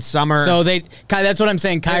 They're like, it's summer. So that's what I'm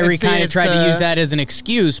saying. Kyrie kind of tried to use that as an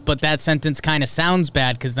excuse, but that sentence kind of sounds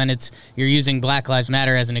bad because then you're using Black Lives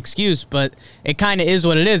Matter as an excuse, but it kind of is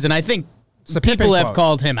what it is. And I think people have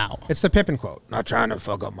called him out. It's the Pippen quote. Not trying to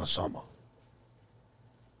fuck up my summer.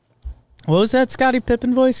 What was that Scottie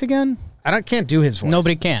Pippen voice again? Can't do his voice.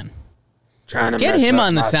 Nobody can. Get him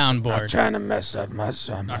on the soundboard. Not trying to mess up my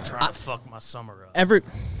summer. Not trying to fuck my summer up.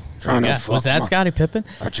 Was that Scottie Pippen?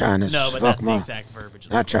 Not trying to No, but that's the exact verbiage.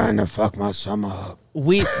 Not trying to fuck my summer up.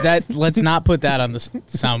 Let's not put that on the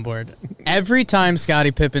soundboard. Every time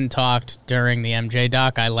Scottie Pippen talked during the MJ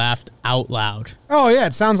doc, I laughed out loud. Oh yeah,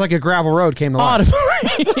 it sounds like a gravel road came to life.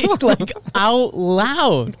 Like out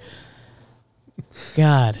loud.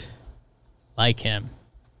 God, like him.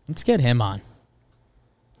 Let's get him on.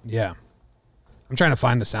 Yeah. I'm trying to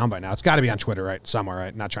find the soundbite now. It's got to be on Twitter, right? Somewhere,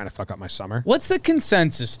 right? Not trying to fuck up my summer. What's the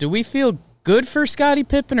consensus? Do we feel good for Scottie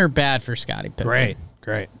Pippen or bad for Scottie Pippen?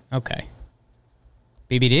 Great. Okay.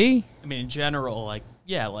 BBD? I mean, in general, like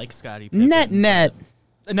Scottie Pippen.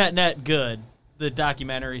 Net, good. The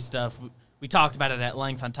documentary stuff, we talked about it at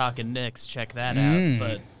length on Talking Knicks. Check that out.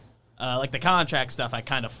 But like the contract stuff, I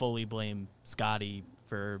kind of fully blame Scottie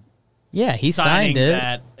for. Yeah, he signed it.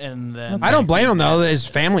 That and then I don't blame him, though. His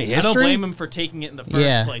family history. I don't blame him for taking it in the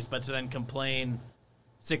first place, but to then complain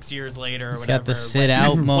 6 years later or He's whatever. got the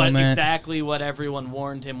sit-out moment. Exactly what everyone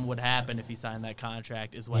warned him would happen if he signed that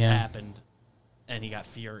contract is what happened, and he got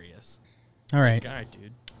furious. All right. All right,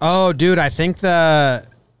 dude. Oh, dude, I think that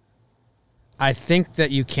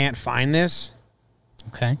you can't find this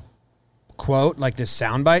quote, like this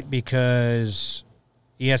soundbite, because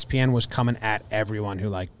ESPN was coming at everyone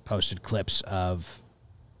who posted clips of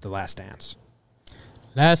The Last Dance.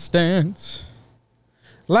 Last Dance.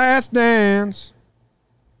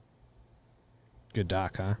 Good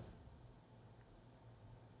doc, huh?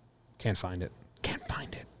 Can't find it.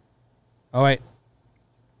 Oh, wait.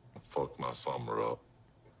 Fuck my summer up.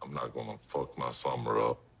 I'm not gonna fuck my summer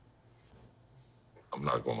up.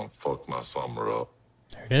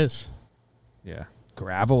 There it is. Yeah.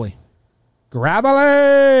 Gravelly.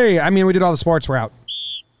 I mean, we did all the sports. We're out.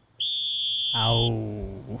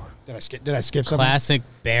 Oh. Did I skip something? Classic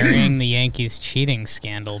burying the Yankees cheating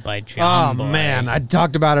scandal by John Boy. Man, I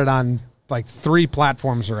talked about it on 3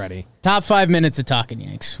 platforms already. Top 5 minutes of Talking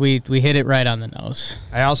Yanks. We hit it right on the nose.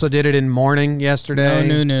 I also did it in morning yesterday. No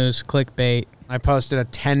new news, clickbait. I posted a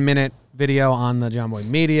 10-minute video on the John Boy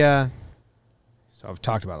Media. So I've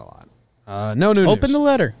talked about it a lot. No new news. Open the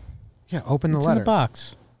letter. Yeah, open the It's letter. in the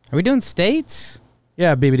box. Are we doing states?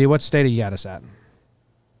 Yeah, BBD, what state you got us at?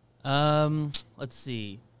 Let's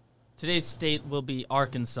see. Today's state will be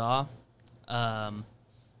Arkansas.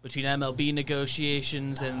 Between MLB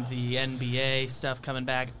negotiations and the NBA stuff coming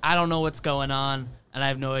back, I don't know what's going on, and I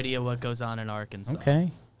have no idea what goes on in Arkansas.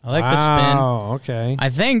 Okay. I like the spin. Oh, okay. I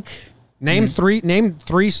think... Name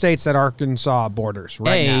three states that Arkansas borders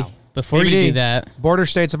right now. Before BBD, you do that... Border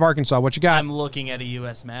states of Arkansas. What you got? I'm looking at a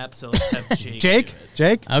U.S. map, so let's have Jake.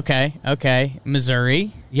 Jake? Okay.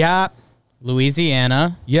 Missouri, Yep.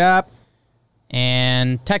 Louisiana, Yep.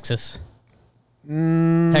 and Texas.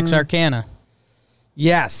 Texarkana.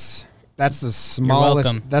 Yes. That's the smallest.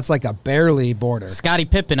 welcome. That's like a barely border. Scottie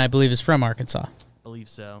Pippen, I believe, is from Arkansas. Believe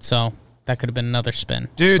so. So that could have been another spin.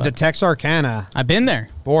 Dude, the But Texarkana I've been there.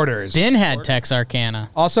 borders. Ben had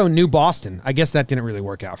Texarkana. Also, New Boston. I guess that didn't really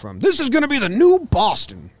work out for him. This is going to be the New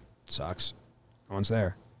Boston. Sucks. No one's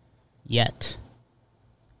there. Yet.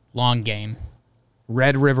 Long game.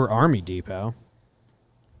 Red River Army Depot.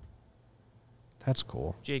 That's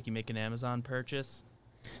cool. Jake, you make an Amazon purchase?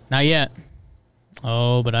 Not yet.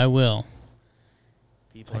 Oh, but I will.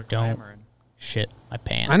 People I are don't. clamoring. Shit my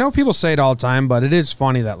pants. I know people say it all the time, but it is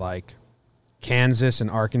funny that, like, Kansas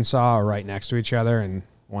and Arkansas are right next to each other, and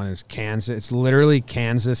one is Kansas. It's literally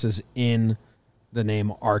Kansas is in the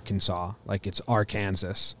name Arkansas. Like, it's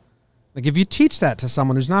Arkansas. Like, if you teach that to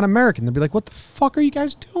someone who's not American, they'll be like, what the fuck are you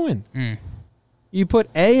guys doing? You put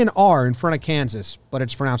A and R in front of Kansas, but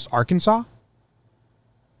it's pronounced Arkansas?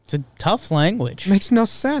 It's a tough language. Makes no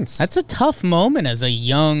sense. That's a tough moment as a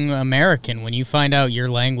young American when you find out your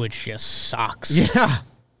language just sucks. Yeah.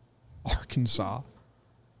 Arkansas.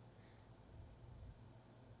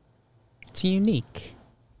 It's unique.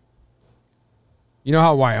 You know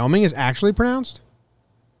how Wyoming is actually pronounced?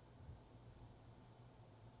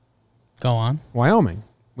 Go on. Wyoming.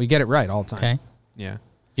 We get it right all the time. Okay. Yeah.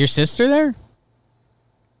 Your sister there?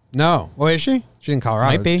 No. Oh, is she? She's in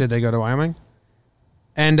Colorado. Might be. Did they go to Wyoming?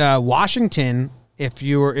 And Washington, if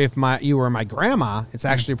you were my grandma, it's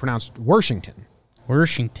actually pronounced Washington.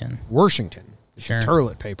 Washington. Washington. Sure.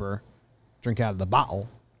 Toilet paper. Drink out of the bottle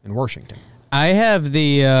in Washington. I have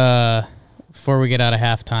the, before we get out of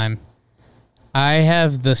halftime, I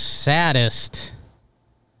have the saddest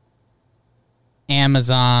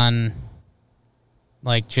Amazon,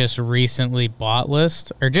 like, just recently bought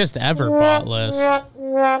list, or just ever bought list.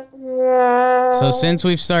 So since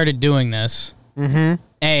we've started doing this, A,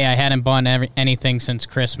 I hadn't bought anything since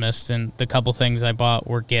Christmas, and the couple things I bought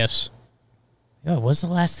were gifts. Yo, what was the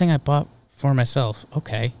last thing I bought for myself?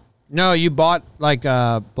 Okay. No, you bought like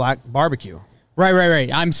black barbecue. Right.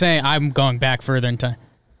 I'm saying I'm going back further in time.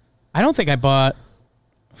 I don't think I bought.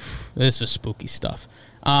 This is spooky stuff.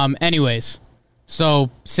 Anyways, so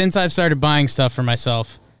since I've started buying stuff for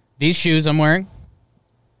myself, these shoes I'm wearing,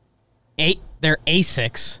 they're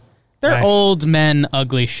Asics. They're Nice. old men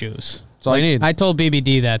ugly shoes. That's all you need. I told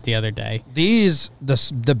BBD that the other day. These,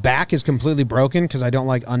 the back is completely broken because I don't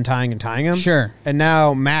like untying and tying them. Sure. And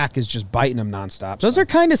now Mac is just biting them nonstop. Those are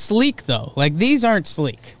kind of sleek though. Like these aren't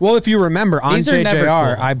sleek. Well, if you remember, on These are never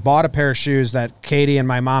JJR, cool. I bought a pair of shoes that Katie and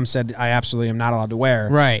my mom said I absolutely am not allowed to wear.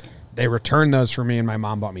 Right. They returned those for me, and my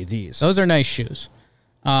mom bought me these. Those are nice shoes.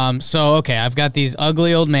 So okay, I've got these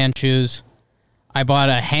ugly old man shoes. I bought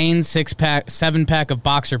a Hanes 7-pack of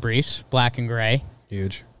boxer briefs, black and gray.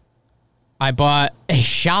 Huge. I bought a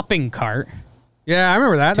shopping cart, Yeah, I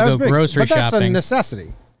remember that. That go was big. grocery but that's a shopping.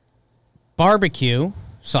 necessity. barbecue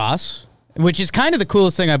sauce, which is kind of the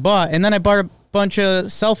coolest thing I bought, and then I bought a bunch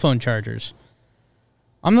of cell phone chargers.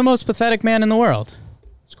 I'm the most pathetic man in the world.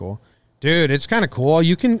 It's cool. Dude, it's kind of cool.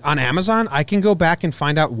 You can, on Amazon, I can go back and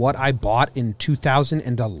find out what I bought in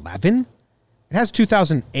 2011. It has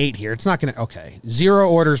 2008 here. It's not going to, okay. 0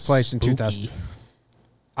 orders placed in 2000. Spooky.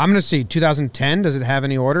 I'm going to see 2010. Does it have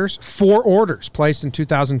any orders? 4 orders placed in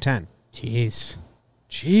 2010. Jeez.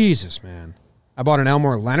 Jesus, man. I bought an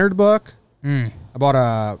Elmore Leonard book. I bought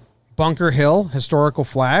a Bunker Hill historical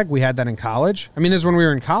flag. We had that in college. I mean, this is when we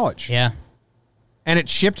were in college. Yeah. And it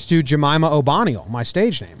shipped to Jemima O'Boniel, my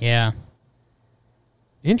stage name. Yeah.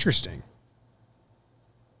 Interesting.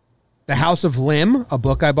 The House of Lim, a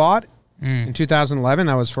book I bought in 2011.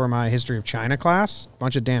 That was for my History of China class. A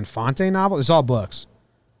bunch of Dan Fonte novels. It's all books.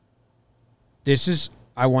 This is,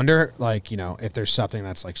 I wonder, like, you know, if there's something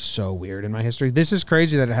that's, like, so weird in my history. This is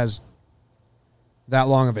crazy that it has that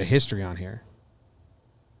long of a history on here.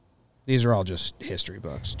 These are all just history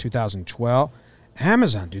books. 2012.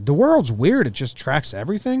 Amazon, dude. The world's weird. It just tracks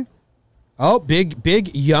everything. Oh,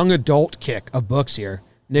 big young adult kick of books here.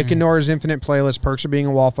 Nick and Nora's Infinite Playlist, Perks of Being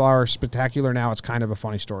a Wallflower, Spectacular Now, It's Kind of a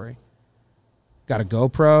Funny Story. Got a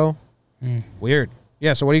GoPro. Weird.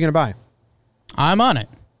 Yeah, so what are you going to buy? I'm on it.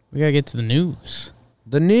 We got to get to the news.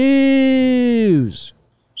 The news.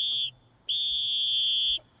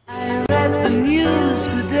 I read the news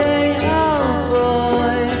today, oh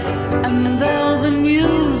boy, and though the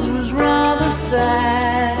news was rather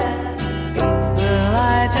sad, well,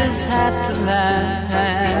 I just had to laugh.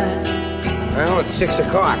 Well, it's 6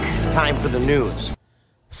 o'clock. Time for the news.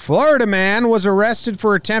 Florida man was arrested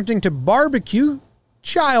for attempting to barbecue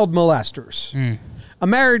child molesters. A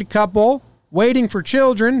married couple waiting for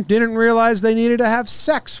children didn't realize they needed to have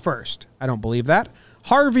sex first. I don't believe that.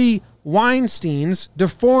 Harvey Weinstein's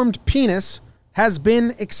deformed penis has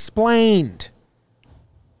been explained.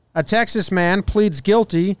 A Texas man pleads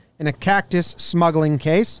guilty in a cactus smuggling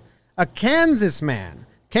case. A Kansas man,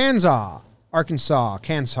 Kansas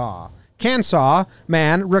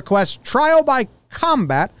man requests trial by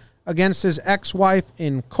combat against his ex-wife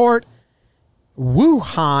in court.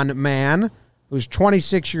 Wuhan man, who's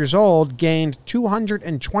 26 years old, gained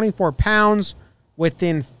 224 pounds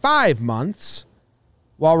within 5 months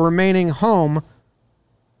while remaining home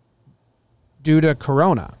due to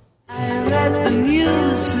corona. I read the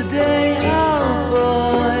news today, oh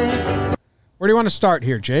boy. Where do you want to start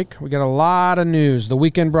here, Jake? We got a lot of news. The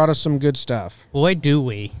weekend brought us some good stuff. Boy, do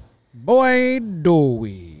we. Boy, do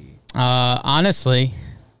we. Honestly,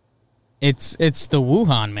 it's the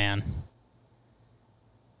Wuhan man.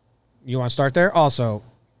 You want to start there? Also,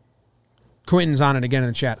 Quentin's on it again in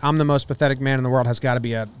the chat. I'm the most pathetic man in the world has got to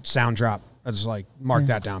be a sound drop. That's like, mark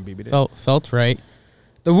that down, BBD. Felt right.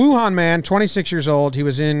 The Wuhan man, 26 years old. He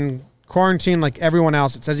was in quarantine like everyone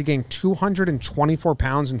else. It says he gained 224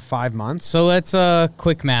 pounds in 5 months. So let's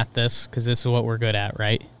quick math this, because this is what we're good at,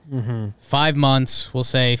 right? Mm-hmm. 5 months, we'll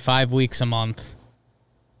say 5 weeks a month.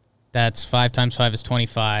 That's 5 times 5 is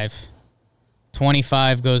 25.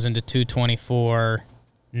 25 goes into 224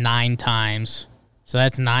 9 times. So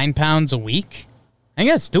that's 9 pounds a week? I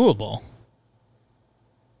think that's doable.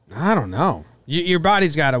 I don't know. Your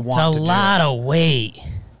body's got to want to do it. It's a lot of weight.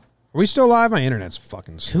 Are we still live? My internet's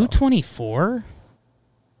fucking slow. 224?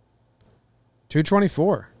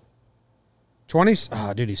 224. 20.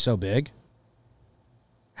 Oh, dude, he's so big.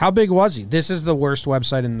 How big was he? This is the worst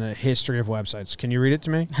website in the history of websites. Can you read it to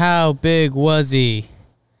me? How big was he?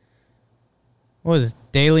 What was it,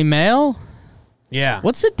 Daily Mail? Yeah.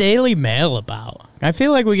 What's the Daily Mail about? I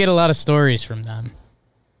feel like we get a lot of stories from them.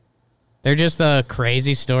 They're just a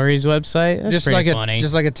crazy stories website. That's just pretty like funny.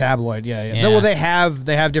 Just like a tabloid. Yeah. Well, they have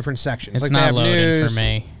different sections. It's like not they have loading news. for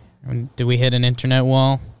me. Did we hit an internet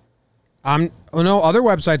wall? Oh no, other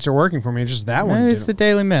websites are working for me. Just that one. It's the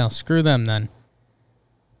Daily Mail. Screw them then.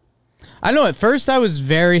 I don't know. At first, I was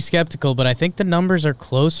very skeptical, but I think the numbers are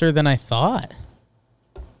closer than I thought.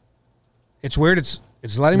 It's weird. It's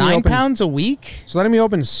letting me 9 open pounds a week. It's letting me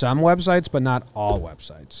open some websites, but not all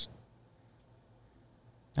websites.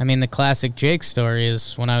 I mean, the classic Jake story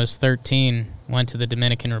is when I was 13, went to the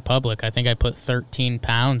Dominican Republic. I think I put 13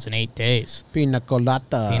 pounds in 8 days. Pina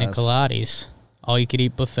coladas. Pina coladas. All you could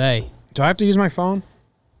eat buffet. Do I have to use my phone?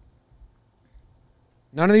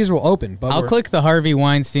 None of these will open. But I'll click the Harvey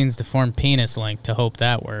Weinstein's deformed penis link to hope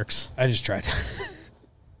that works. I just tried that.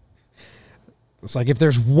 It's like if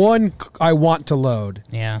there's one I want to load.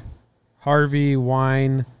 Yeah. Harvey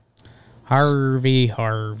Wine. Harvey.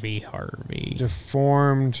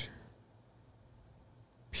 Deformed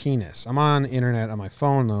penis. I'm on internet on my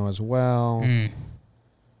phone, though, as well.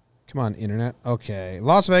 Come on, internet. Okay.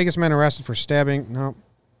 Las Vegas man arrested for stabbing. Nope.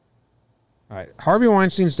 All right. Harvey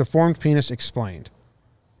Weinstein's deformed penis explained.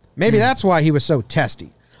 Maybe that's why he was so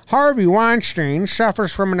testy. Harvey Weinstein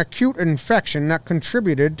suffers from an acute infection that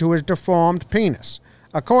contributed to his deformed penis,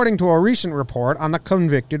 according to a recent report on the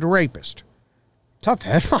convicted rapist. Tough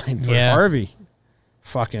headline for Harvey.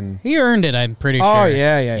 Fucking. He earned it, I'm pretty sure. Oh,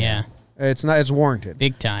 yeah. It's warranted.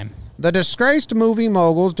 Big time. The disgraced movie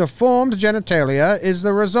mogul's deformed genitalia is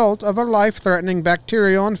the result of a life-threatening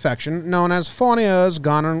bacterial infection known as Fournier's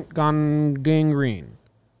gangrene.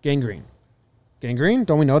 Gangrene?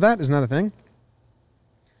 Don't we know that? Isn't that a thing?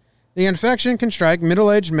 The infection can strike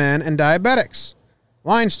middle-aged men and diabetics.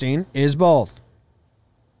 Weinstein is both.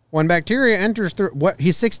 When bacteria enters through...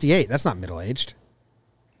 He's 68. That's not middle-aged.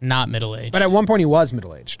 Not middle-aged. But at one point he was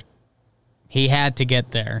middle-aged. He had to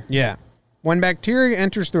get there. Yeah. When bacteria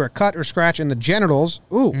enters through a cut or scratch in the genitals,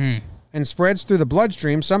 and spreads through the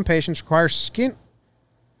bloodstream, some patients require skin...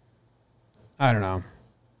 I don't know.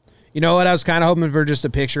 You know what? I was kind of hoping for just a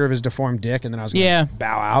picture of his deformed dick, and then I was going to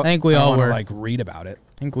bow out. I think we all were. Read about it.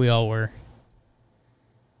 I think we all were.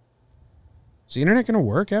 Is the internet going to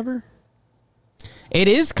work ever? It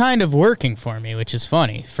is kind of working for me, which is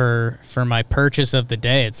funny. For my purchase of the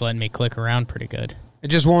day, it's letting me click around pretty good. It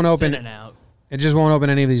just won't open. In and out. It just won't open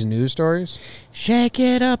any of these news stories. Shake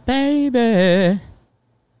it up, baby.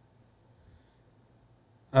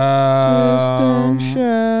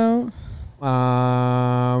 Florida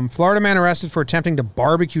man arrested for attempting to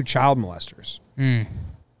barbecue child molesters.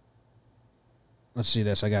 Let's see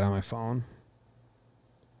this. I got it on my phone.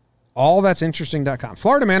 Allthat'sinteresting.com.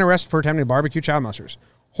 Florida man arrested for attempting to barbecue child molesters.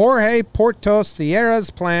 Jorge Portos Sierra's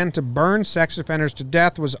plan to burn sex offenders to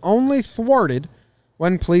death was only thwarted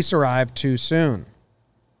when police arrived too soon.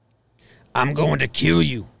 I'm going to kill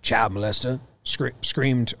you, child molester.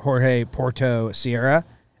 screamed Jorge Porto Sierra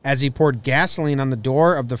as he poured gasoline on the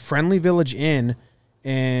door of the Friendly Village Inn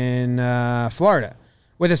in Florida.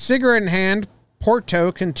 With a cigarette in hand,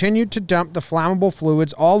 Porto continued to dump the flammable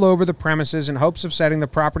fluids all over the premises in hopes of setting the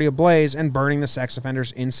property ablaze and burning the sex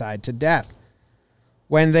offenders inside to death.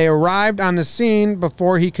 When they arrived on the scene,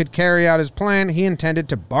 before he could carry out his plan, he intended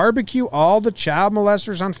to barbecue all the child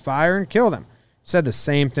molesters on fire and kill them. Said the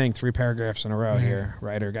same thing 3 paragraphs in a row here,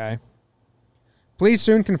 writer guy. Police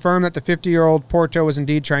soon confirmed that the 50-year-old Porto was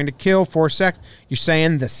indeed trying to kill for sex. You're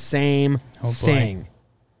saying the same thing.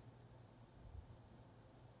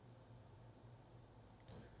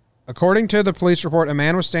 According to the police report, a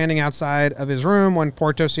man was standing outside of his room when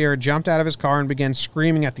Porto Sierra jumped out of his car and began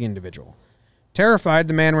screaming at the individual. Terrified,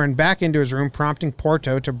 the man ran back into his room, prompting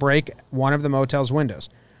Porto to break one of the motel's windows.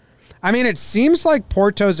 I mean, it seems like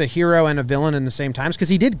Porto's a hero and a villain in the same times because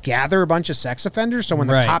he did gather a bunch of sex offenders, so when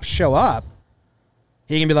the cops show up,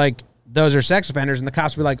 he can be like, those are sex offenders, and the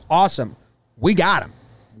cops will be like, awesome, we got him.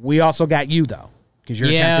 We also got you, though, because you're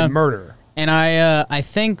attempted murderer. And I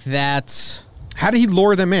think that's... How did he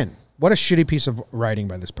lure them in? What a shitty piece of writing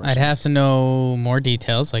by this person. I'd have to know more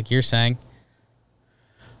details, like you're saying.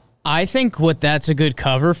 I think what that's a good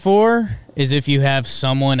cover for is if you have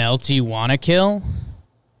someone else you want to kill.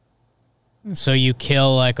 So you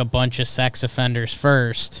kill like a bunch of sex offenders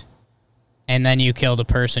first, and then you kill the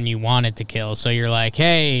person you wanted to kill. So you're like,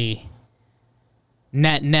 hey,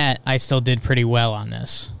 net, I still did pretty well on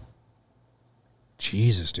this.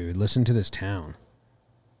 Jesus, dude, listen to this town.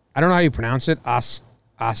 I don't know how you pronounce it. Osceola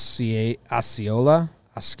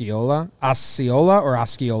or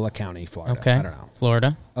Osceola County, Florida. Okay. I don't know.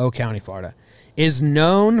 Florida. County, Florida. Is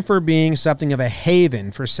known for being something of a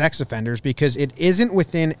haven for sex offenders because it isn't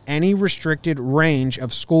within any restricted range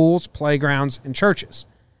of schools, playgrounds, and churches.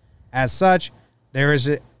 As such, there is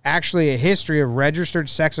actually a history of registered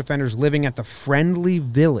sex offenders living at the Friendly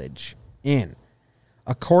Village Inn.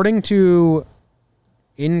 According to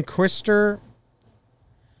Inquisitor,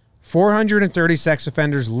 430 sex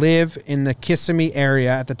offenders live in the Kissimmee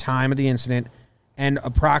area at the time of the incident, and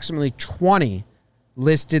approximately 20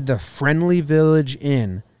 listed the Friendly Village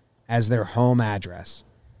Inn as their home address.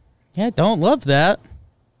 Yeah, don't love that.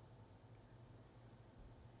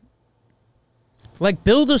 Like,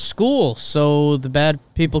 build a school so the bad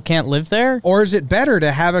people can't live there? Or is it better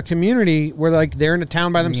to have a community where, like, they're in a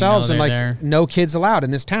town by themselves and, like, there. No kids allowed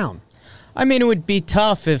in this town? I mean, it would be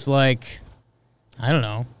tough if, like, I don't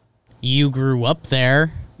know, you grew up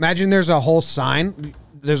there. Imagine there's a whole sign.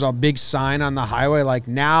 There's a big sign on the highway, like,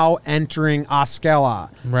 now entering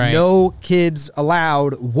Osceola. Right. No kids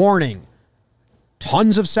allowed. Warning.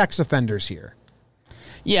 Tons of sex offenders here.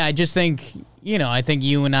 Yeah, I just think, I think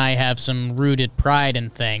you and I have some rooted pride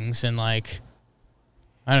in things. And, like,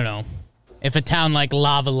 I don't know. If a town like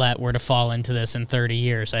Lavalette were to fall into this in 30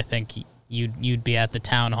 years, I think you'd be at the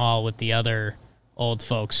town hall with the other old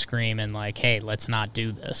folks screaming, like, hey, let's not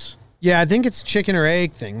do this. Yeah, I think it's chicken or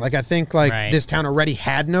egg thing. Like, I think, this town already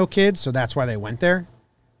had no kids, so that's why they went there.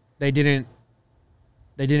 They didn't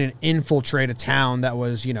infiltrate a town that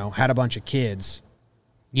was, had a bunch of kids.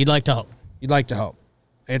 You'd like to hope.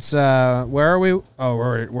 It's, where are we?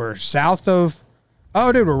 Oh, we're south of,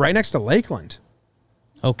 dude, we're right next to Lakeland.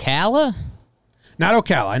 Ocala? Not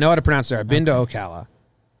Ocala. I know how to pronounce it. I've been to Ocala.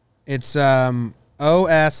 It's, Osceola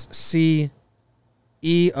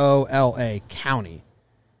County.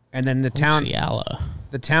 And then the town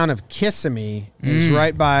of Kissimmee is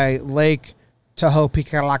right by Lake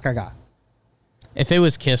Tohopekalaga. If it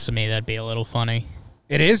was Kissimmee, that'd be a little funny.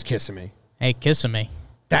 It is Kissimmee. Hey, Kissimmee.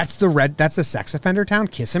 That's the sex offender town,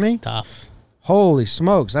 Kissimmee? Tough. Holy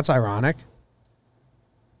smokes, that's ironic.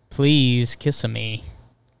 Please, Kissimmee.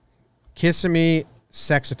 Kissimmee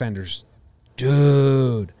sex offenders.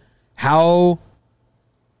 Dude, how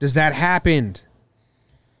does that happen?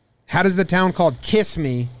 How does the town called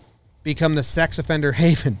Kissimmee become the sex offender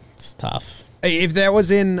haven? It's tough. If that was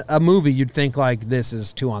in a movie, you'd think, like, this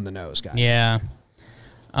is too on the nose, guys. Yeah.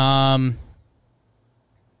 I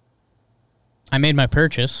made my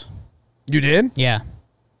purchase. You did? Yeah.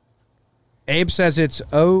 Abe says it's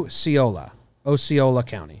Osceola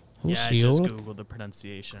County. Yeah, I just Googled the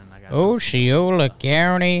pronunciation. Osceola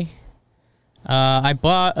County. I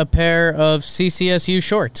bought a pair of CCSU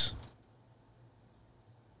shorts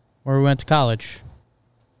where we went to college.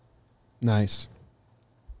 Nice.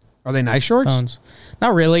 Are they nice shorts? Bones.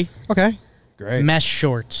 Not really. Okay. Great. Mesh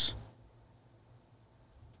shorts.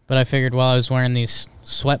 But I figured while I was wearing these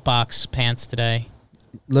sweatbox pants today.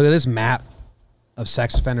 Look at this map of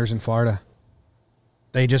sex offenders in Florida.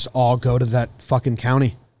 They just all go to that fucking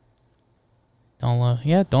county. Don't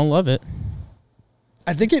love it.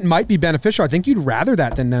 I think it might be beneficial. I think you'd rather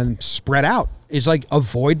that than them spread out. It's like,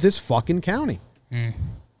 avoid this fucking county. You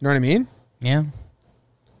know what I mean? Yeah.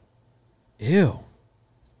 Ew.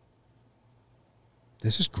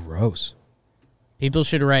 This is gross. People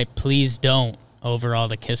should write "please don't" over all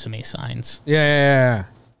the Kissimmee signs. Yeah.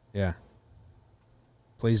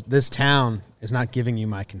 Please, this town is not giving you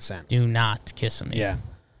my consent. Do not Kissimmee. Yeah.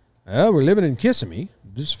 Oh, we're living in Kissimmee.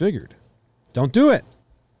 Just figured. Don't do it.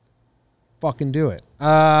 Fucking do it.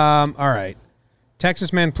 All right.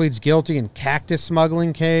 Texas man pleads guilty in cactus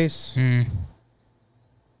smuggling case. I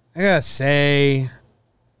gotta say,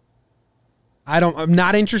 I'm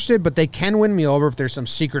not interested, but they can win me over if there's some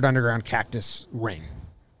secret underground cactus ring.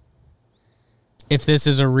 If this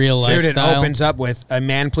is a real Dude, lifestyle. it opens up with a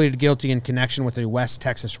man pleaded guilty in connection with a West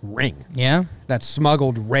Texas ring Yeah. that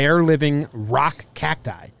smuggled rare living rock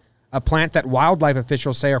cacti, a plant that wildlife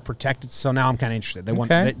officials say are protected. So now I'm kind of interested. They want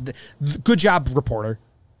good job, reporter.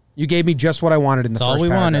 You gave me just what I wanted in the That's all first we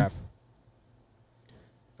paragraph.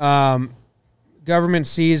 Government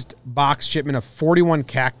seized box shipment of 41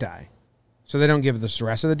 cacti. So they don't give us the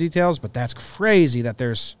rest of the details, but that's crazy that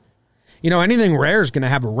there's, anything rare is going to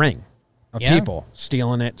have a ring of people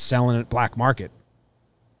stealing it, selling it, black market.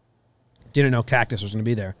 Didn't know cactus was going to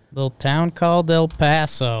be there. Little town called El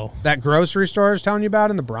Paso. That grocery store I was telling you about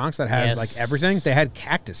in the Bronx that has Yes. like everything, they had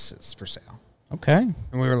cactuses for sale. Okay. And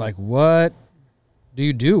we were like, what do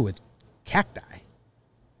you do with cacti?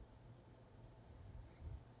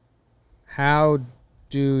 How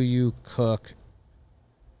do you cook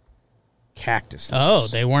cactus? Oh,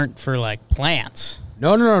 they weren't for like plants.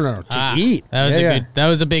 No. To eat. That was Yeah. That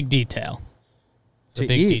was a big detail. It's To a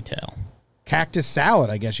big eat. detail. Cactus salad.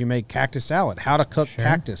 I guess you make cactus salad. How to cook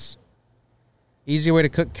cactus. Easy way to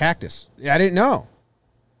cook cactus. I didn't know.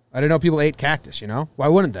 I didn't know people ate cactus, Why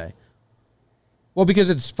wouldn't they? Well, because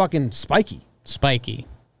it's fucking spiky. Spiky.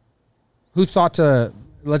 Who thought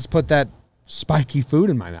let's put that spiky food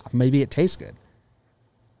in my mouth? Maybe it tastes good.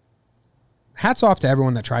 Hats off to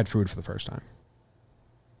everyone that tried food for the first time.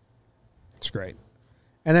 It's great.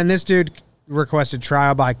 And then this dude requested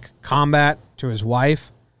trial by combat to his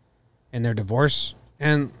wife in their divorce.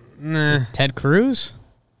 And Ted Cruz?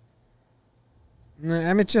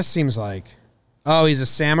 it just seems like, he's a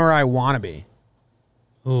samurai wannabe.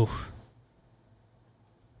 Oof.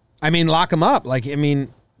 Lock him up.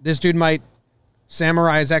 This dude might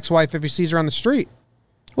samurai his ex-wife if he sees her on the street.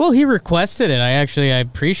 Well, he requested it. I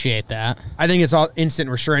appreciate that. I think it's all instant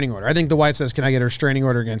restraining order. I think the wife says, can I get a restraining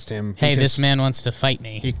order against him? Hey, Because this man wants to fight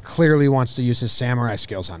me. he clearly wants to use his samurai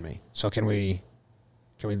skills on me. So can we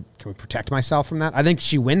protect myself from that? I think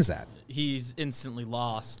she wins that. He's instantly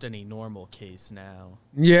lost any normal case now.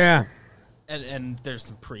 Yeah. And there's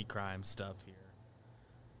some pre-crime stuff here.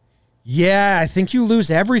 Yeah, I think you lose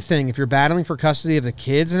everything if you're battling for custody of the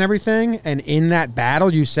kids and everything. And in that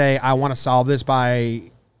battle, you say, I want to solve this by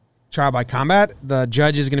trial by combat. The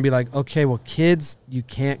judge is going to be like, okay, well, kids, you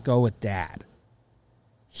can't go with dad.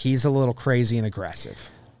 He's a little crazy and aggressive.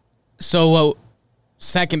 So,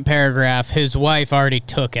 second paragraph, his wife already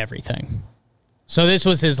took everything. So this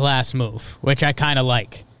was his last move, which I kind of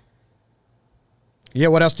like. Yeah,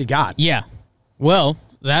 what else do you got? Yeah. Well,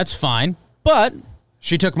 that's fine. But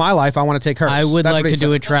She took my life. I want to take hers. I would That's like what he to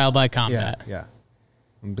do said. a trial by combat. Yeah.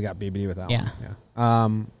 We got BBD with that Yeah.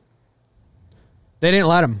 one. Yeah. They didn't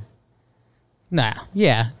let him. Nah.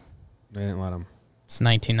 Yeah. They didn't let him. It's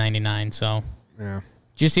 1999, so. Yeah.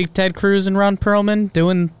 Did you see Ted Cruz and Ron Perlman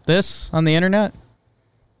doing this on the internet?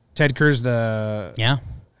 Ted Cruz, Yeah.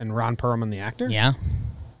 and Ron Perlman, the actor? Yeah.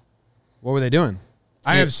 What were they doing?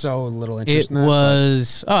 I have so little interest It in that.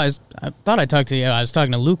 was. I thought I talked to you. I was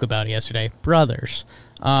talking to Luke about it yesterday. Brothers.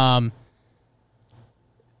 Ron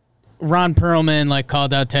Perlman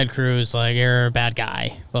called out Ted Cruz you're a bad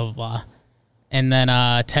guy. Blah blah blah. And then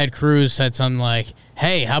Ted Cruz said something like,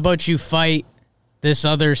 "Hey, how about you fight this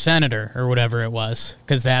other senator or whatever it was?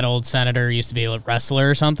 Because that old senator used to be a wrestler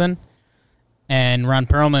or something." And Ron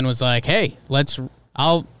Perlman was like, "Hey, let's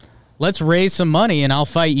raise some money and I'll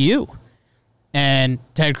fight you." And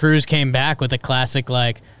Ted Cruz came back with a classic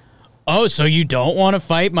 "Oh, so you don't want to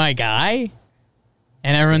fight my guy?"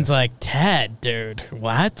 And everyone's like, "Ted, dude,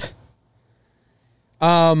 what?"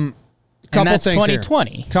 And that's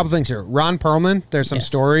 2020. Couple things here. Ron Perlman, there's some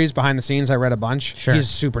stories behind the scenes. I read a bunch. Sure. He's a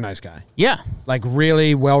super nice guy. Yeah.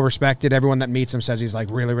 Really well respected. Everyone that meets him says he's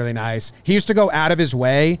really, really nice. He used to go out of his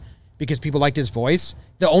way because people liked his voice.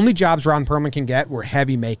 The only jobs Ron Perlman can get were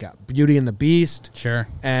heavy makeup. Beauty and the Beast. Sure.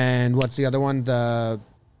 And what's the other one? The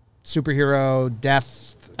superhero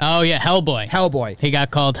Death. Oh, yeah, Hellboy. Hellboy. He got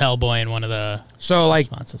called Hellboy in one of the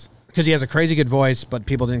responses. because he has a crazy good voice, but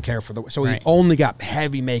people didn't care for so he only got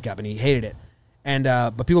heavy makeup and he hated it. And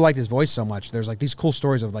but people liked his voice so much. There's like these cool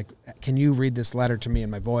stories of like, can you read this letter to me in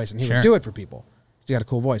my voice? And he would do it for people. He got a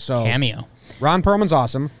cool voice. So cameo. Ron Perlman's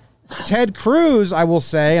awesome. Ted Cruz, I will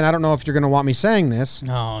say, and I don't know if you're going to want me saying this.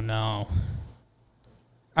 Oh no.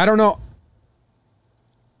 I don't know.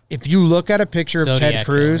 If you look at a picture of Ted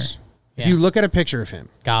Cruz, if you look at a picture of him,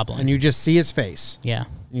 Goblin, and you just see his face, and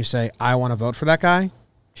you say, I want to vote for that guy,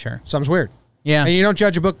 sure. Something's weird. Yeah. And you don't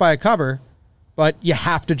judge a book by a cover, but you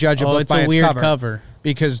have to judge a book by its weird cover. cover.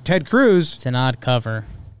 Because Ted Cruz... It's an odd cover.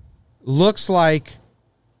 Looks like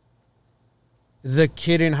the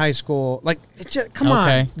kid in high school. Like, it's just, come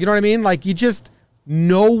on. You know what I mean? Like, you just...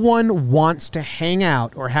 No one wants to hang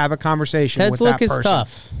out or have a conversation Ted's with that person. look is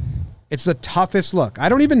tough. It's the toughest look. I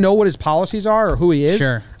don't even know what his policies are or who he is.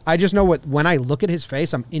 Sure. I just know when I look at his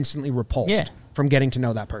face, I'm instantly repulsed from getting to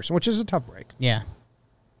know that person, which is a tough break. Yeah.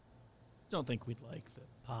 Don't think we'd like the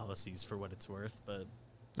policies for what it's worth, but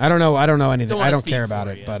I don't know anything. I don't care speak about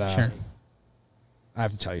for it, you. but Sure. I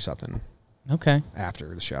have to tell you something Okay.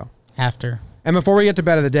 after the show. After. And before we get to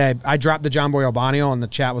bet of the day, I dropped the John Boy Obanio, and the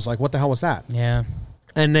chat was like, what the hell was that? Yeah.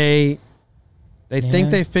 And they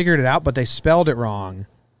think they figured it out, but they spelled it wrong.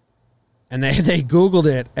 And they Googled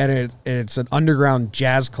it, and it's an underground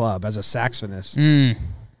jazz club as a saxophonist.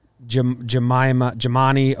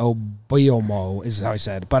 Jemani Obiomo is how he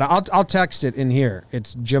said. But I'll text it in here.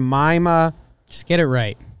 It's Jemima. Just get it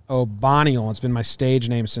right. Obanio. It's been my stage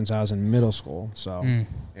name since I was in middle school. So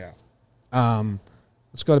yeah.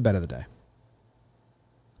 Let's go to bet of the day.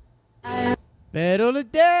 Bet of the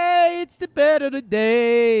day, it's the bet of the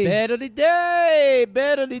day. Bet of the day,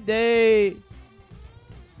 bet of the day.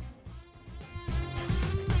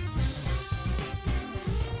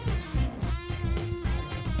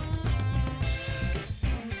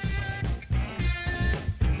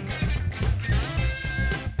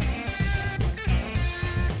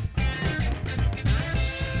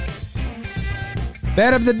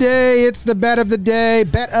 Bet of the day. It's the bet of the day.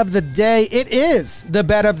 Bet of the day. It is the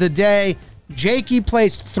bet of the day. Jakey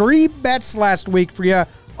placed 3 bets last week for you,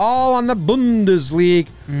 all on the Bundesliga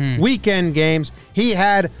weekend games. He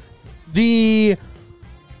had the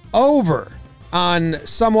over on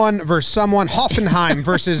someone versus someone, Hoffenheim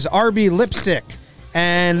versus RB Lipstick.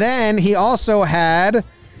 And then he also had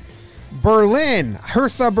Berlin,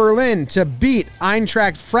 Hertha Berlin, to beat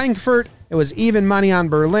Eintracht Frankfurt. It was even money on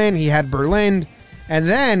Berlin. He had Berlin. And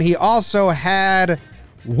then he also had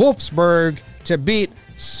Wolfsburg to beat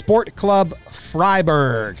Sport Club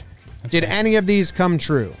Freiburg. Okay. Did any of these come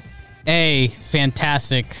true?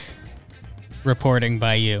 Fantastic reporting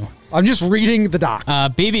by you. I'm just reading the doc.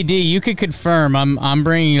 BBD, you could confirm. I'm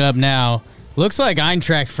bringing it up now. Looks like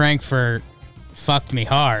Eintracht Frankfurt fucked me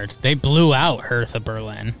hard. They blew out Hertha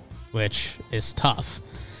Berlin, which is tough.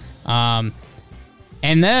 And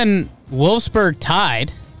then Wolfsburg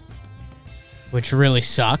tied, which really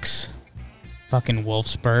sucks. Fucking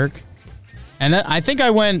Wolfsburg. And then I think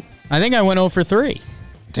I went 0 for 3.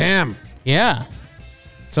 Damn. Yeah.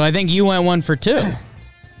 So I think you went 1 for 2.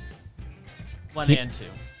 1 and 2.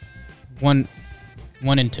 1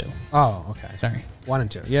 and 2. Oh, okay. Sorry. 1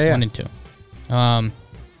 and 2. Yeah. 1 and 2.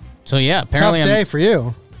 So yeah, apparently tough day for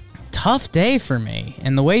you. Tough day for me.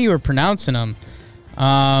 And the way you were pronouncing them.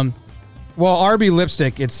 Well, RB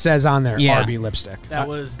Lipstick, it says on there, Yeah. RB Lipstick. That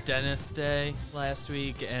was Dennis Day last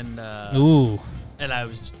week, and Ooh. and I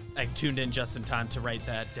tuned in just in time to write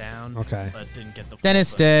that down. Okay. But didn't get the full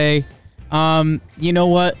Dennis clip. Day. You know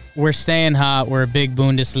what? We're staying hot. We're a big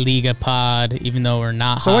Bundesliga pod, even though we're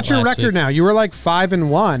not. So hot what's your last record week. now? You were like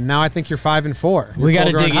 5-1. Now I think you're 5-4. We got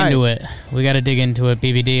to dig into it. We got to dig into it.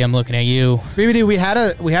 BBD, I'm looking at you. BBD, we had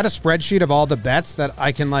a spreadsheet of all the bets that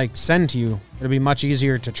I can like send to you. It'll be much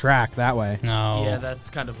easier to track that way. No. Yeah,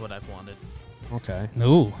 that's kind of what I've wanted. Okay.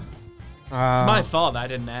 Ooh. It's my fault. I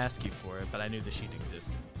didn't ask you for it, but I knew the sheet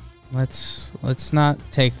existed. Let's not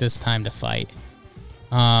take this time to fight.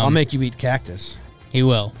 I'll make you eat cactus. He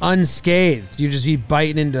will. Unscathed. You just be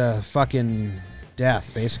biting into fucking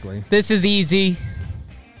death, basically. This is easy.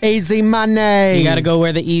 Easy money. You got to go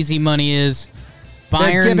where the easy money is. Bayern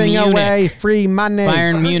They're giving Munich. away free money.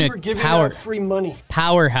 Bayern Munich. Free money.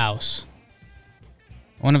 Powerhouse.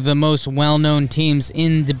 One of the most well-known teams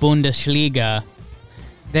in the Bundesliga.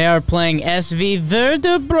 They are playing SV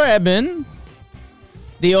Werder Bremen.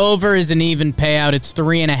 The over is an even payout. It's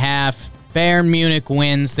 3.5. Bayern Munich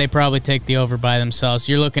wins. They probably take the over by themselves.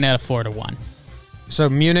 You're looking at a 4-1. So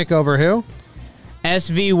Munich over who?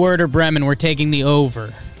 SV Werder Bremen. We're taking the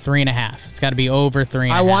over 3.5. It's got to be over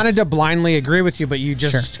 3.5. I wanted to blindly agree with you, but you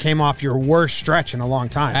just came off your worst stretch in a long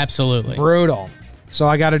time. Absolutely. Brutal. So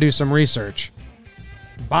I got to do some research.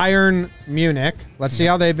 Bayern Munich. Let's see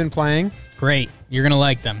how they've been playing. Great. You're going to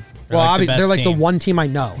like them. They're They're like the team. one team I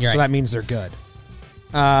know, You're so right. that means they're good.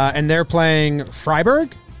 And they're playing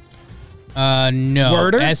Freiburg. No.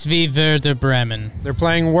 Werder? SV Werder Bremen. They're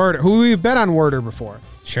playing Werder. Who we've bet on Werder before.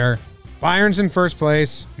 Sure. Bayern's in first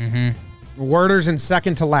place. Mm-hmm. Werder's in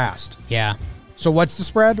second to last. Yeah. So what's the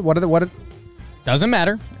spread? What? Doesn't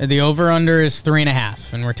matter. The over-under is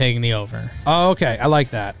 3.5, and we're taking the over. Oh, okay. I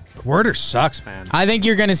like that. Werder sucks, man. I think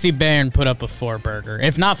you're going to see Bayern put up a 4-burger,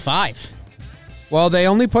 if not 5. Well, they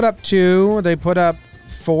only put up 2. They put up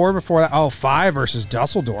 4 before that. Oh, 5 versus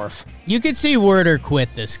Dusseldorf. You could see Werder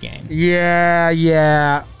quit this game.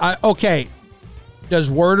 Yeah. Okay. Does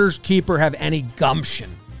Werder's keeper have any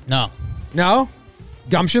gumption? No. No?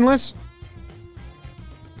 Gumptionless?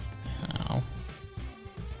 No.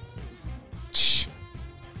 Shh.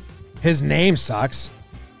 His name sucks.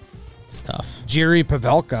 It's tough. Jiri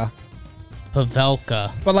Pavelka.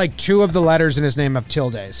 Pavelka. But like 2 of the letters in his name have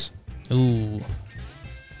tildes. Ooh.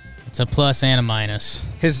 It's a plus and a minus.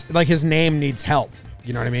 His name needs help.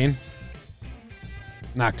 You know what I mean?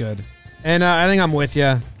 Not good. And I think I'm with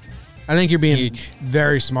you. I think you're being Huge.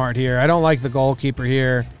 very smart here. I don't like the goalkeeper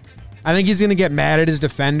here. I think he's going to get mad at his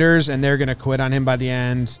defenders, and they're going to quit on him by the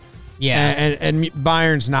end. Yeah. And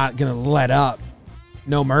Bayern's not going to let up.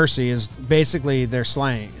 No mercy is basically their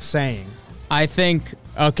saying. I think,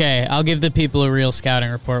 okay, I'll give the people a real scouting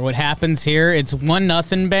report. What happens here, it's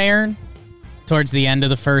 1-0 Bayern towards the end of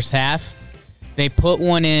the first half. They put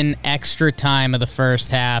one in extra time of the first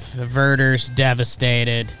half. Werder's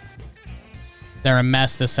devastated. They're a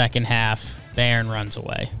mess the second half. Bayern runs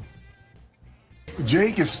away.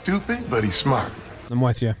 Jake is stupid, but he's smart. I'm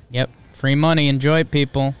with you. Yep. Free money. Enjoy it,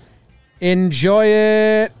 people. Enjoy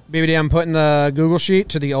it. BBD, I'm putting the Google Sheet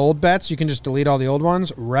to the old bets. You can just delete all the old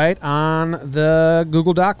ones right on the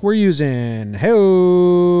Google Doc we're using.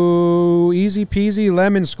 Hey-o. Easy peasy,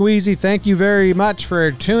 lemon squeezy. Thank you very much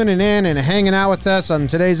for tuning in and hanging out with us on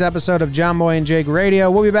today's episode of John Boy and Jake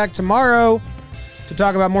Radio. We'll be back tomorrow to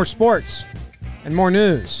talk about more sports and more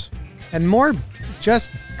news and more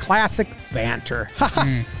just classic banter.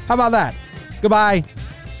 How about that? Goodbye.